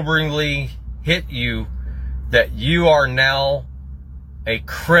soberingly hit you that you are now a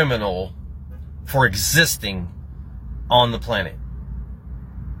criminal for existing on the planet.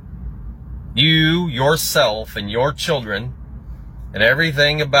 You, yourself, and your children, and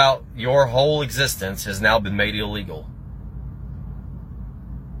everything about your whole existence has now been made illegal.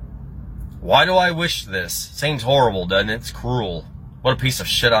 Why do I wish this? Seems horrible, doesn't it? It's cruel. What a piece of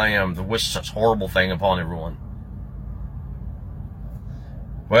shit I am to wish such horrible thing upon everyone.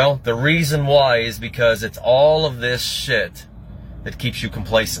 Well, the reason why is because it's all of this shit that keeps you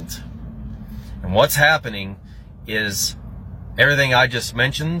complacent. And what's happening is everything I just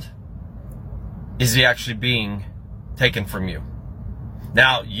mentioned is actually being taken from you.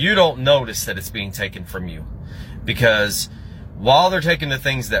 Now, you don't notice that it's being taken from you because while they're taking the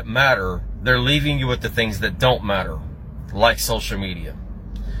things that matter, they're leaving you with the things that don't matter, like social media,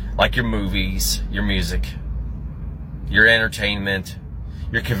 like your movies, your music, your entertainment,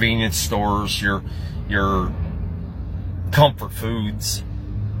 your convenience stores, your comfort foods,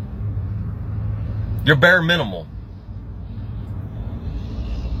 your bare minimal.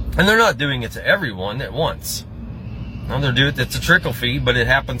 And they're not doing it to everyone at once. No, they're doing it. It's a trickle feed, but it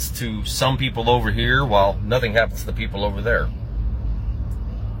happens to some people over here while nothing happens to the people over there.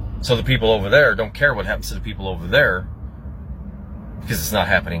 So the people over there don't care what happens to the people over there because it's not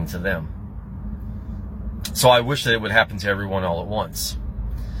happening to them. So I wish that it would happen to everyone all at once.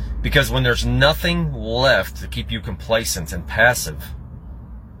 Because when there's nothing left to keep you complacent and passive,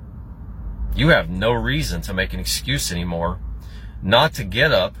 you have no reason to make an excuse anymore not to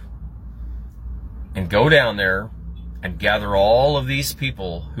get up and go down there and gather all of these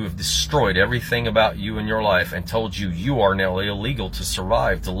people who have destroyed everything about you in your life and told you you are now illegal to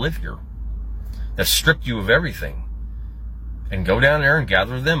survive, to live here. They've stripped you of everything. And go down there and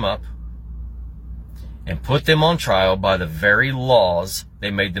gather them up and put them on trial by the very laws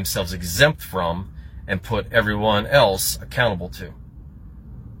they made themselves exempt from and put everyone else accountable to.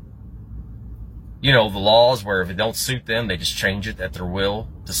 You know, the laws where if it don't suit them, they just change it at their will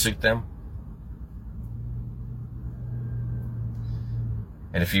to suit them.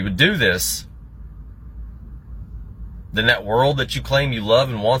 And if you would do this, then that world that you claim you love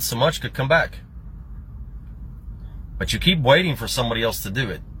and want so much could come back. But you keep waiting for somebody else to do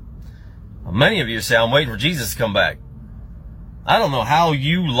it. Many of you say, I'm waiting for Jesus to come back. I don't know how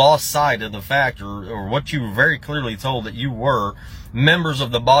you lost sight of the fact or what you were very clearly told that you were members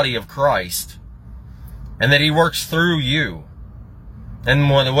of the body of Christ and that he works through you. And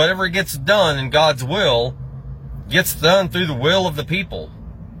when whatever gets done in God's will gets done through the will of the people.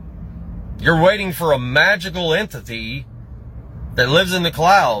 You're waiting for a magical entity that lives in the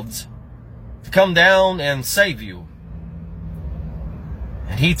clouds to come down and save you.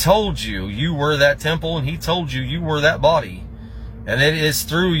 And he told you you were that temple, and he told you you were that body. And it is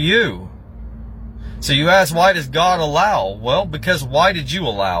through you. So you ask, why does God allow? Well, because why did you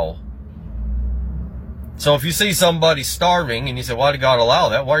allow? So if you see somebody starving and you say, why did God allow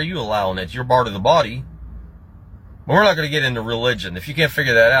that? Why are you allowing it? You're part of the body. But we're not going to get into religion. If you can't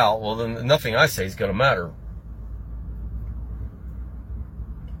figure that out, well, then nothing I say is going to matter.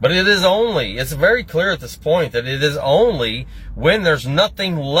 But it's very clear at this point that it is only when there's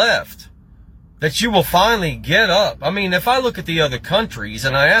nothing left that you will finally get up. I mean, if I look at the other countries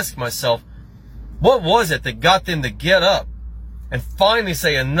and I ask myself, what was it that got them to get up and finally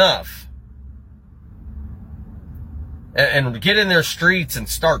say enough? And get in their streets and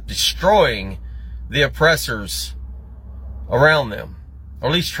start destroying the oppressors around them, or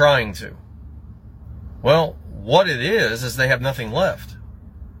at least trying to. Well, what it is they have nothing left.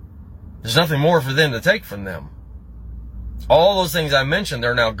 There's nothing more for them to take from them. All those things I mentioned,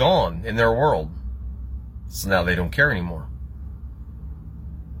 they're now gone in their world. So now they don't care anymore.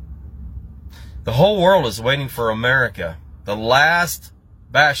 The whole world is waiting for America, the last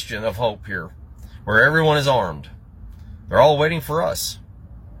bastion of hope here, where everyone is armed. They're all waiting for us.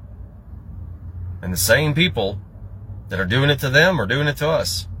 And the same people that are doing it to them are doing it to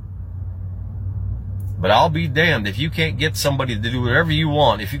us. But I'll be damned if you can't get somebody to do whatever you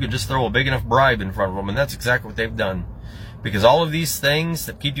want, if you could just throw a big enough bribe in front of them. And that's exactly what they've done. Because all of these things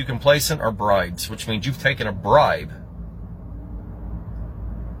that keep you complacent are bribes, which means you've taken a bribe.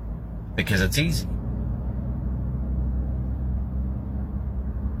 Because it's easy.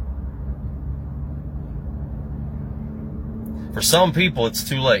 For some people, it's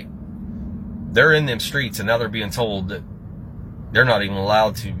too late. They're in them streets and now they're being told that they're not even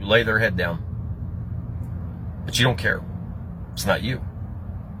allowed to lay their head down. But you don't care. It's not you.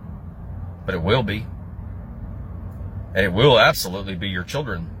 But it will be. And it will absolutely be your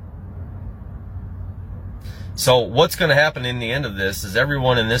children. So what's going to happen in the end of this is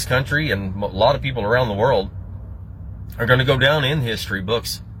everyone in this country and a lot of people around the world are going to go down in history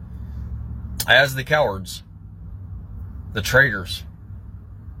books as the cowards, the traitors,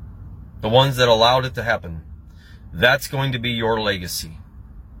 the ones that allowed it to happen. That's going to be your legacy.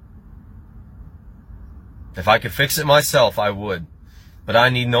 If I could fix it myself, I would. But I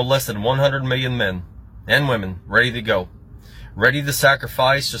need no less than 100 million men and women ready to go. Ready to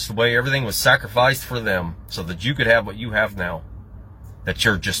sacrifice just the way everything was sacrificed for them so that you could have what you have now. That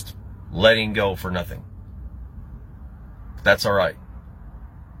you're just letting go for nothing. That's all right.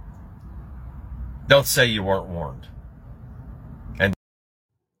 Don't say you weren't warned. And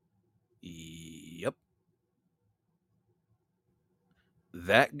Yep.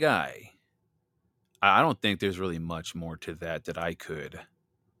 That guy, I don't think there's really much more to that I could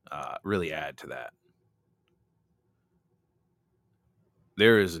really add to that.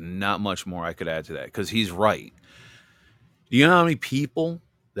 There is not much more I could add to that because he's right. Do you know how many people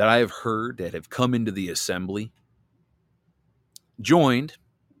that I have heard that have come into the assembly, joined,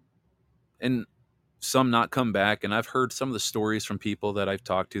 and some not come back? And I've heard some of the stories from people that I've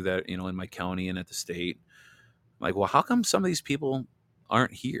talked to that, in my county and at the state. I'm like, well, how come some of these people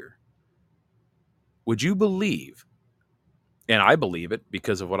aren't here? Would you believe, and I believe it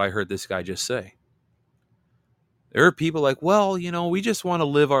because of what I heard this guy just say, there are people like, well, we just want to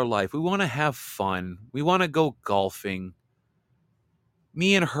live our life. We want to have fun. We want to go golfing.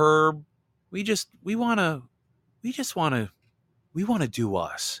 Me and Herb, we want to do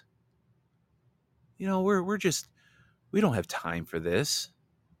us. We don't have time for this.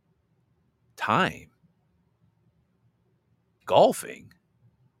 Time. Golfing.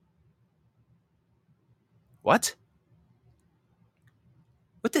 What?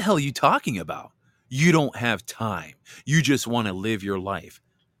 What the hell are you talking about? You don't have time. You just want to live your life.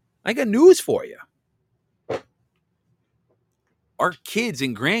 I got news for you. Our kids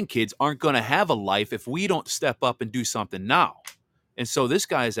and grandkids aren't going to have a life if we don't step up and do something now. And so this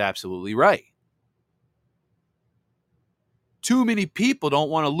guy is absolutely right. Too many people don't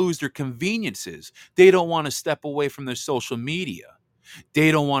want to lose their conveniences. They don't want to step away from their social media.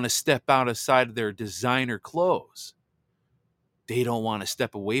 They don't want to step outside of their designer clothes. They don't want to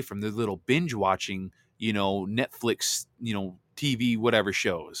step away from their little binge watching, Netflix, TV, whatever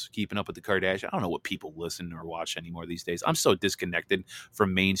shows, keeping up with the Kardashians. I don't know what people listen or watch anymore these days. I'm so disconnected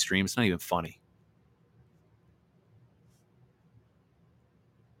from mainstream. It's not even funny.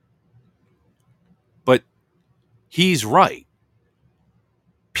 But he's right.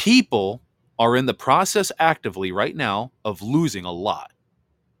 People are in the process actively right now of losing a lot.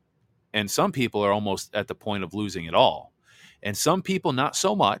 And some people are almost at the point of losing it all. And some people not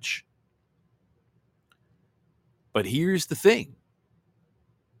so much. But here's the thing.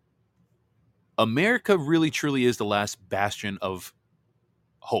 America really truly is the last bastion of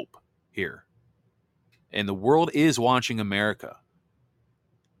hope here. And the world is watching America.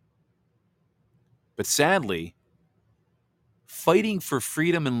 But sadly, fighting for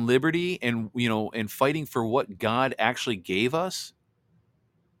freedom and liberty and fighting for what God actually gave us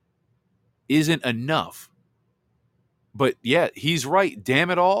isn't enough. But yeah, he's right.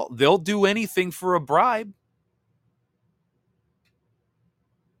 Damn it all. They'll do anything for a bribe.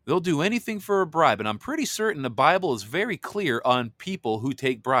 They'll do anything for a bribe. And I'm pretty certain the Bible is very clear on people who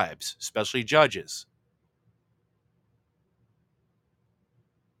take bribes, especially judges.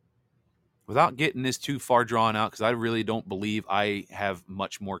 Without getting this too far drawn out, because I really don't believe I have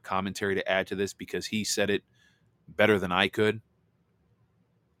much more commentary to add to this because he said it better than I could,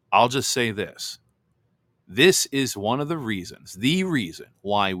 I'll just say this. This is one of the reason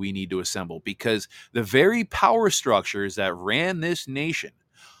why we need to assemble, because the very power structures that ran this nation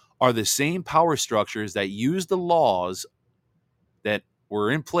are the same power structures that used the laws that were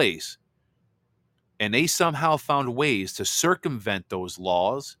in place, and they somehow found ways to circumvent those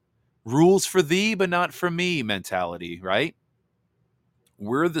laws. Rules for thee, but not for me mentality, right?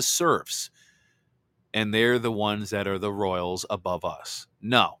 We're the serfs, and they're the ones that are the royals above us.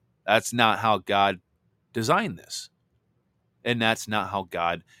 No, that's not how God designed this. And that's not how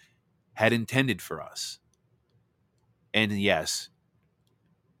God had intended for us. And yes,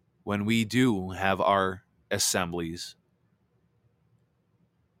 when we do have our assemblies,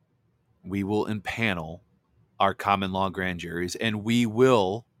 we will impanel our common law grand juries and we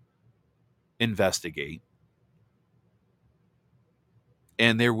will investigate.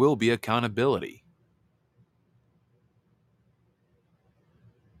 And there will be accountability.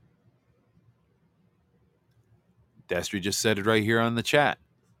 Destry just said it right here on the chat.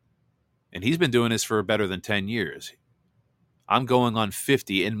 And he's been doing this for better than 10 years. I'm going on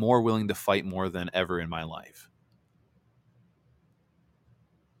 50 and more willing to fight more than ever in my life.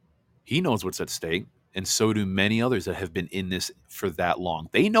 He knows what's at stake, and so do many others that have been in this for that long.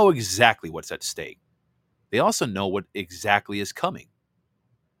 They know exactly what's at stake. They also know what exactly is coming.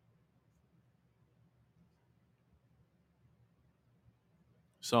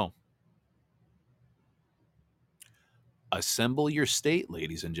 So, assemble your state,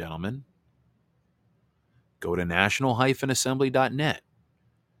 ladies and gentlemen. Go to national-assembly.net.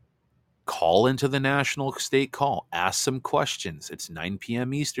 Call into the National State Call. Ask some questions. It's 9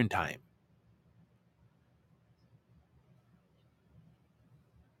 p.m. Eastern Time.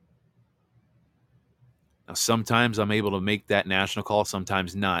 Now, sometimes I'm able to make that national call,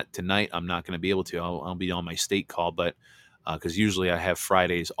 sometimes not. Tonight, I'm not going to be able to. I'll be on my state call, but because usually I have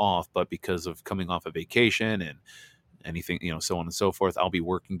Fridays off, but because of coming off a vacation and anything, so on and so forth, I'll be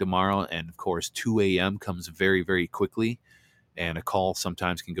working tomorrow. And of course, 2 a.m. comes very, very quickly. And a call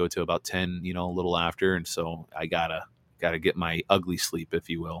sometimes can go to about 10, a little after. And so I gotta get my ugly sleep, if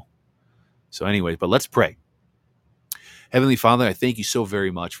you will. So anyway, but let's pray. Heavenly Father, I thank you so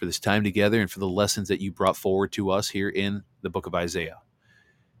very much for this time together and for the lessons that you brought forward to us here in the book of Isaiah.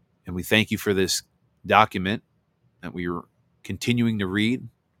 And we thank you for this document that we are continuing to read,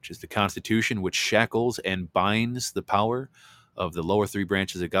 which is the Constitution, which shackles and binds the power of the lower three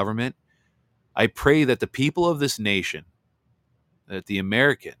branches of government. I pray that the people of this nation, that the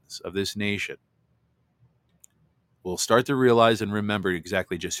Americans of this nation, will start to realize and remember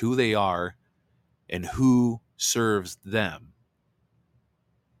exactly just who they are and who serves them.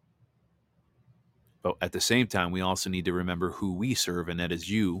 But at the same time, we also need to remember who we serve, and that is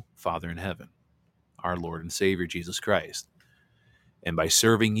you, Father in heaven, our Lord and Savior, Jesus Christ. And by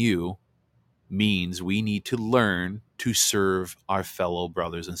serving you means we need to learn to serve our fellow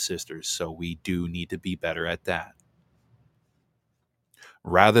brothers and sisters. So we do need to be better at that.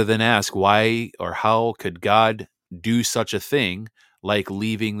 Rather than ask why or how could God do such a thing, like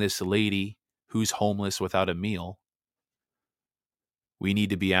leaving this lady who's homeless without a meal, we need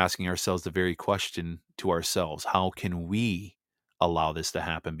to be asking ourselves the very question to ourselves: how can we allow this to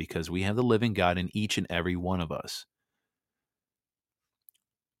happen? Because we have the living God in each and every one of us.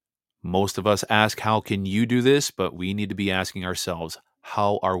 Most of us ask, how can you do this? But we need to be asking ourselves,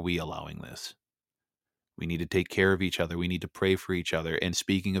 how are we allowing this? We need to take care of each other. We need to pray for each other. And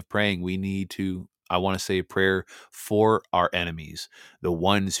speaking of praying, I want to say a prayer for our enemies, the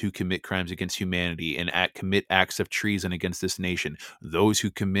ones who commit crimes against humanity and commit acts of treason against this nation, those who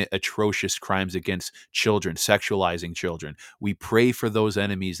commit atrocious crimes against children, sexualizing children. We pray for those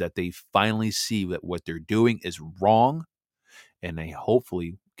enemies that they finally see that what they're doing is wrong, and they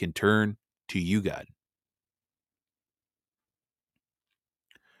hopefully can turn to you, God.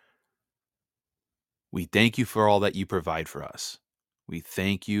 We thank you for all that you provide for us. We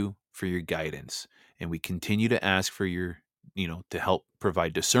thank you for your guidance. And we continue to ask for your, to help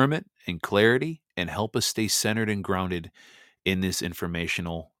provide discernment and clarity and help us stay centered and grounded in this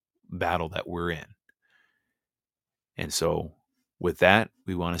informational battle that we're in. And so with that,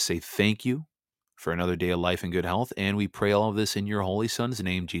 we want to say thank you for another day of life and good health. And we pray all of this in your holy Son's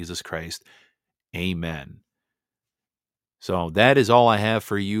name, Jesus Christ. Amen. So that is all I have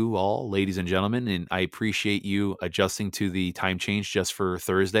for you all, ladies and gentlemen. And I appreciate you adjusting to the time change just for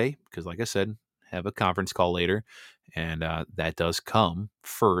Thursday, because like I said, have a conference call later. And that does come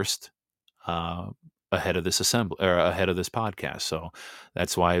first ahead of this ahead of this podcast. So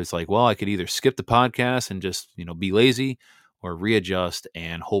that's why I was like, well, I could either skip the podcast and just, be lazy, or readjust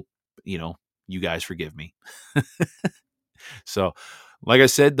and hope, you guys forgive me. So like I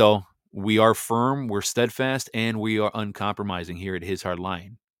said, though, we are firm, we're steadfast, and we are uncompromising here at His Hard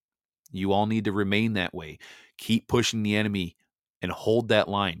Line. You all need to remain that way. Keep pushing the enemy and hold that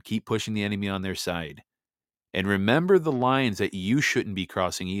line. Keep pushing the enemy on their side. And remember the lines that you shouldn't be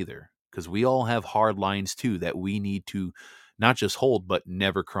crossing either, because we all have hard lines too that we need to not just hold, but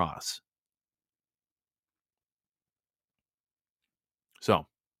never cross. So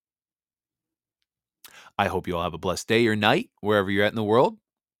I hope you all have a blessed day or night, wherever you're at in the world.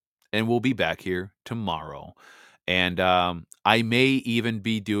 And we'll be back here tomorrow. And I may even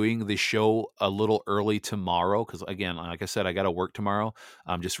be doing the show a little early tomorrow because, again, like I said, I got to work tomorrow.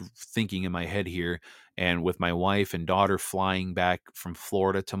 I'm just thinking in my head here. And with my wife and daughter flying back from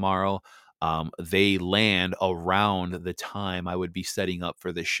Florida tomorrow, they land around the time I would be setting up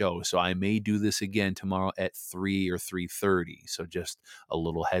for the show. So I may do this again tomorrow at 3 or 3:30. So just a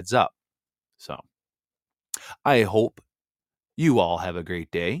little heads up. So I hope you all have a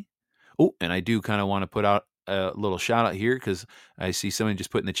great day. Oh, and I do kind of want to put out a little shout out here because I see somebody just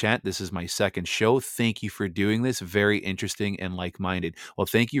put in the chat, this is my second show. Thank you for doing this. Very interesting and like-minded. Well,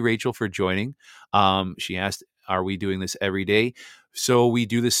 thank you, Rachel, for joining. She asked, are we doing this every day? So we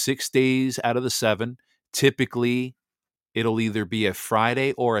do this 6 days out of the 7. Typically, it'll either be a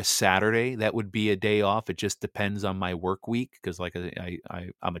Friday or a Saturday. That would be a day off. It just depends on my work week because like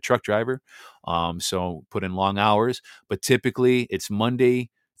I'm a truck driver, so put in long hours. But typically, it's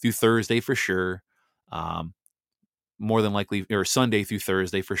Monday through Thursday for sure. More than likely, or Sunday through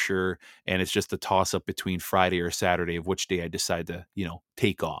Thursday for sure. And it's just a toss up between Friday or Saturday of which day I decide to,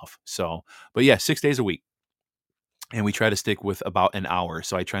 take off. So, but yeah, 6 days a week. And we try to stick with about an hour.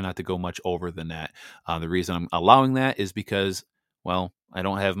 So I try not to go much over than that. The reason I'm allowing that is because, well, I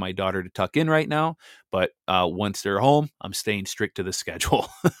don't have my daughter to tuck in right now. But once they're home, I'm staying strict to the schedule.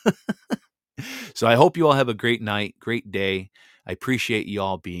 So I hope you all have a great night, great day. I appreciate you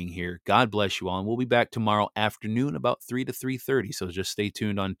all being here. God bless you all. And we'll be back tomorrow afternoon about 3 to 3:30. So just stay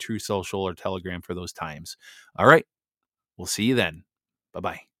tuned on True Social or Telegram for those times. All right. We'll see you then.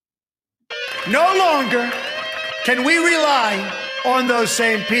 Bye-bye. No longer can we rely on those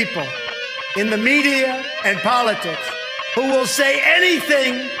same people in the media and politics who will say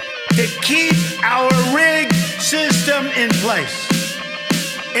anything to keep our rigged system in place.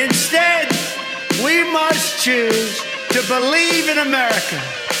 Instead, we must choose to believe in America.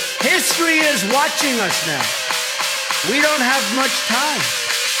 History is watching us now. We don't have much time,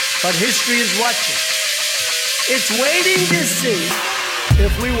 but history is watching. It's waiting to see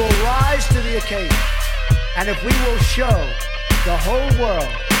if we will rise to the occasion and if we will show the whole world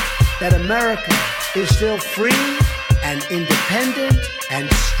that America is still free and independent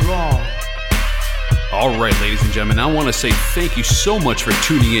and strong. All right, ladies and gentlemen, I want to say thank you so much for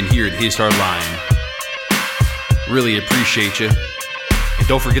tuning in here at His Hard Line. Really appreciate you. And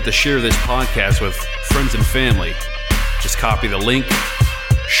don't forget to share this podcast with friends and family. Just copy the link,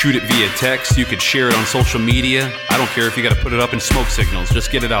 shoot it via text. You could share it on social media. I don't care if you got to put it up in smoke signals.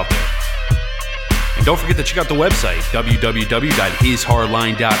 Just get it out there. And don't forget to check out the website,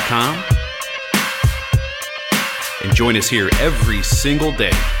 www.hishardline.com. And join us here every single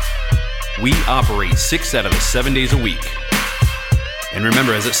day. We operate 6 out of the 7 days a week. And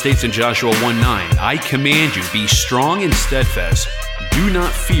remember, as it states in Joshua 1:9, I command you, be strong and steadfast. Do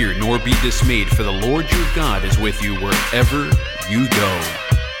not fear nor be dismayed, for the Lord your God is with you wherever you go.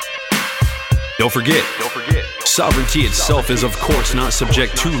 Don't forget, sovereignty itself is of course not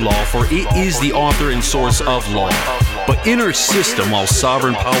subject to law, for it is the author and source of law. But in our system, all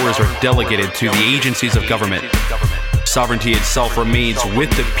sovereign powers are delegated to the agencies of government. Sovereignty itself remains with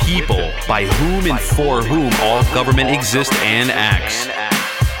the people, by whom and for whom all government exists and acts.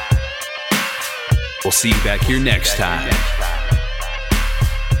 We'll see you back here next time.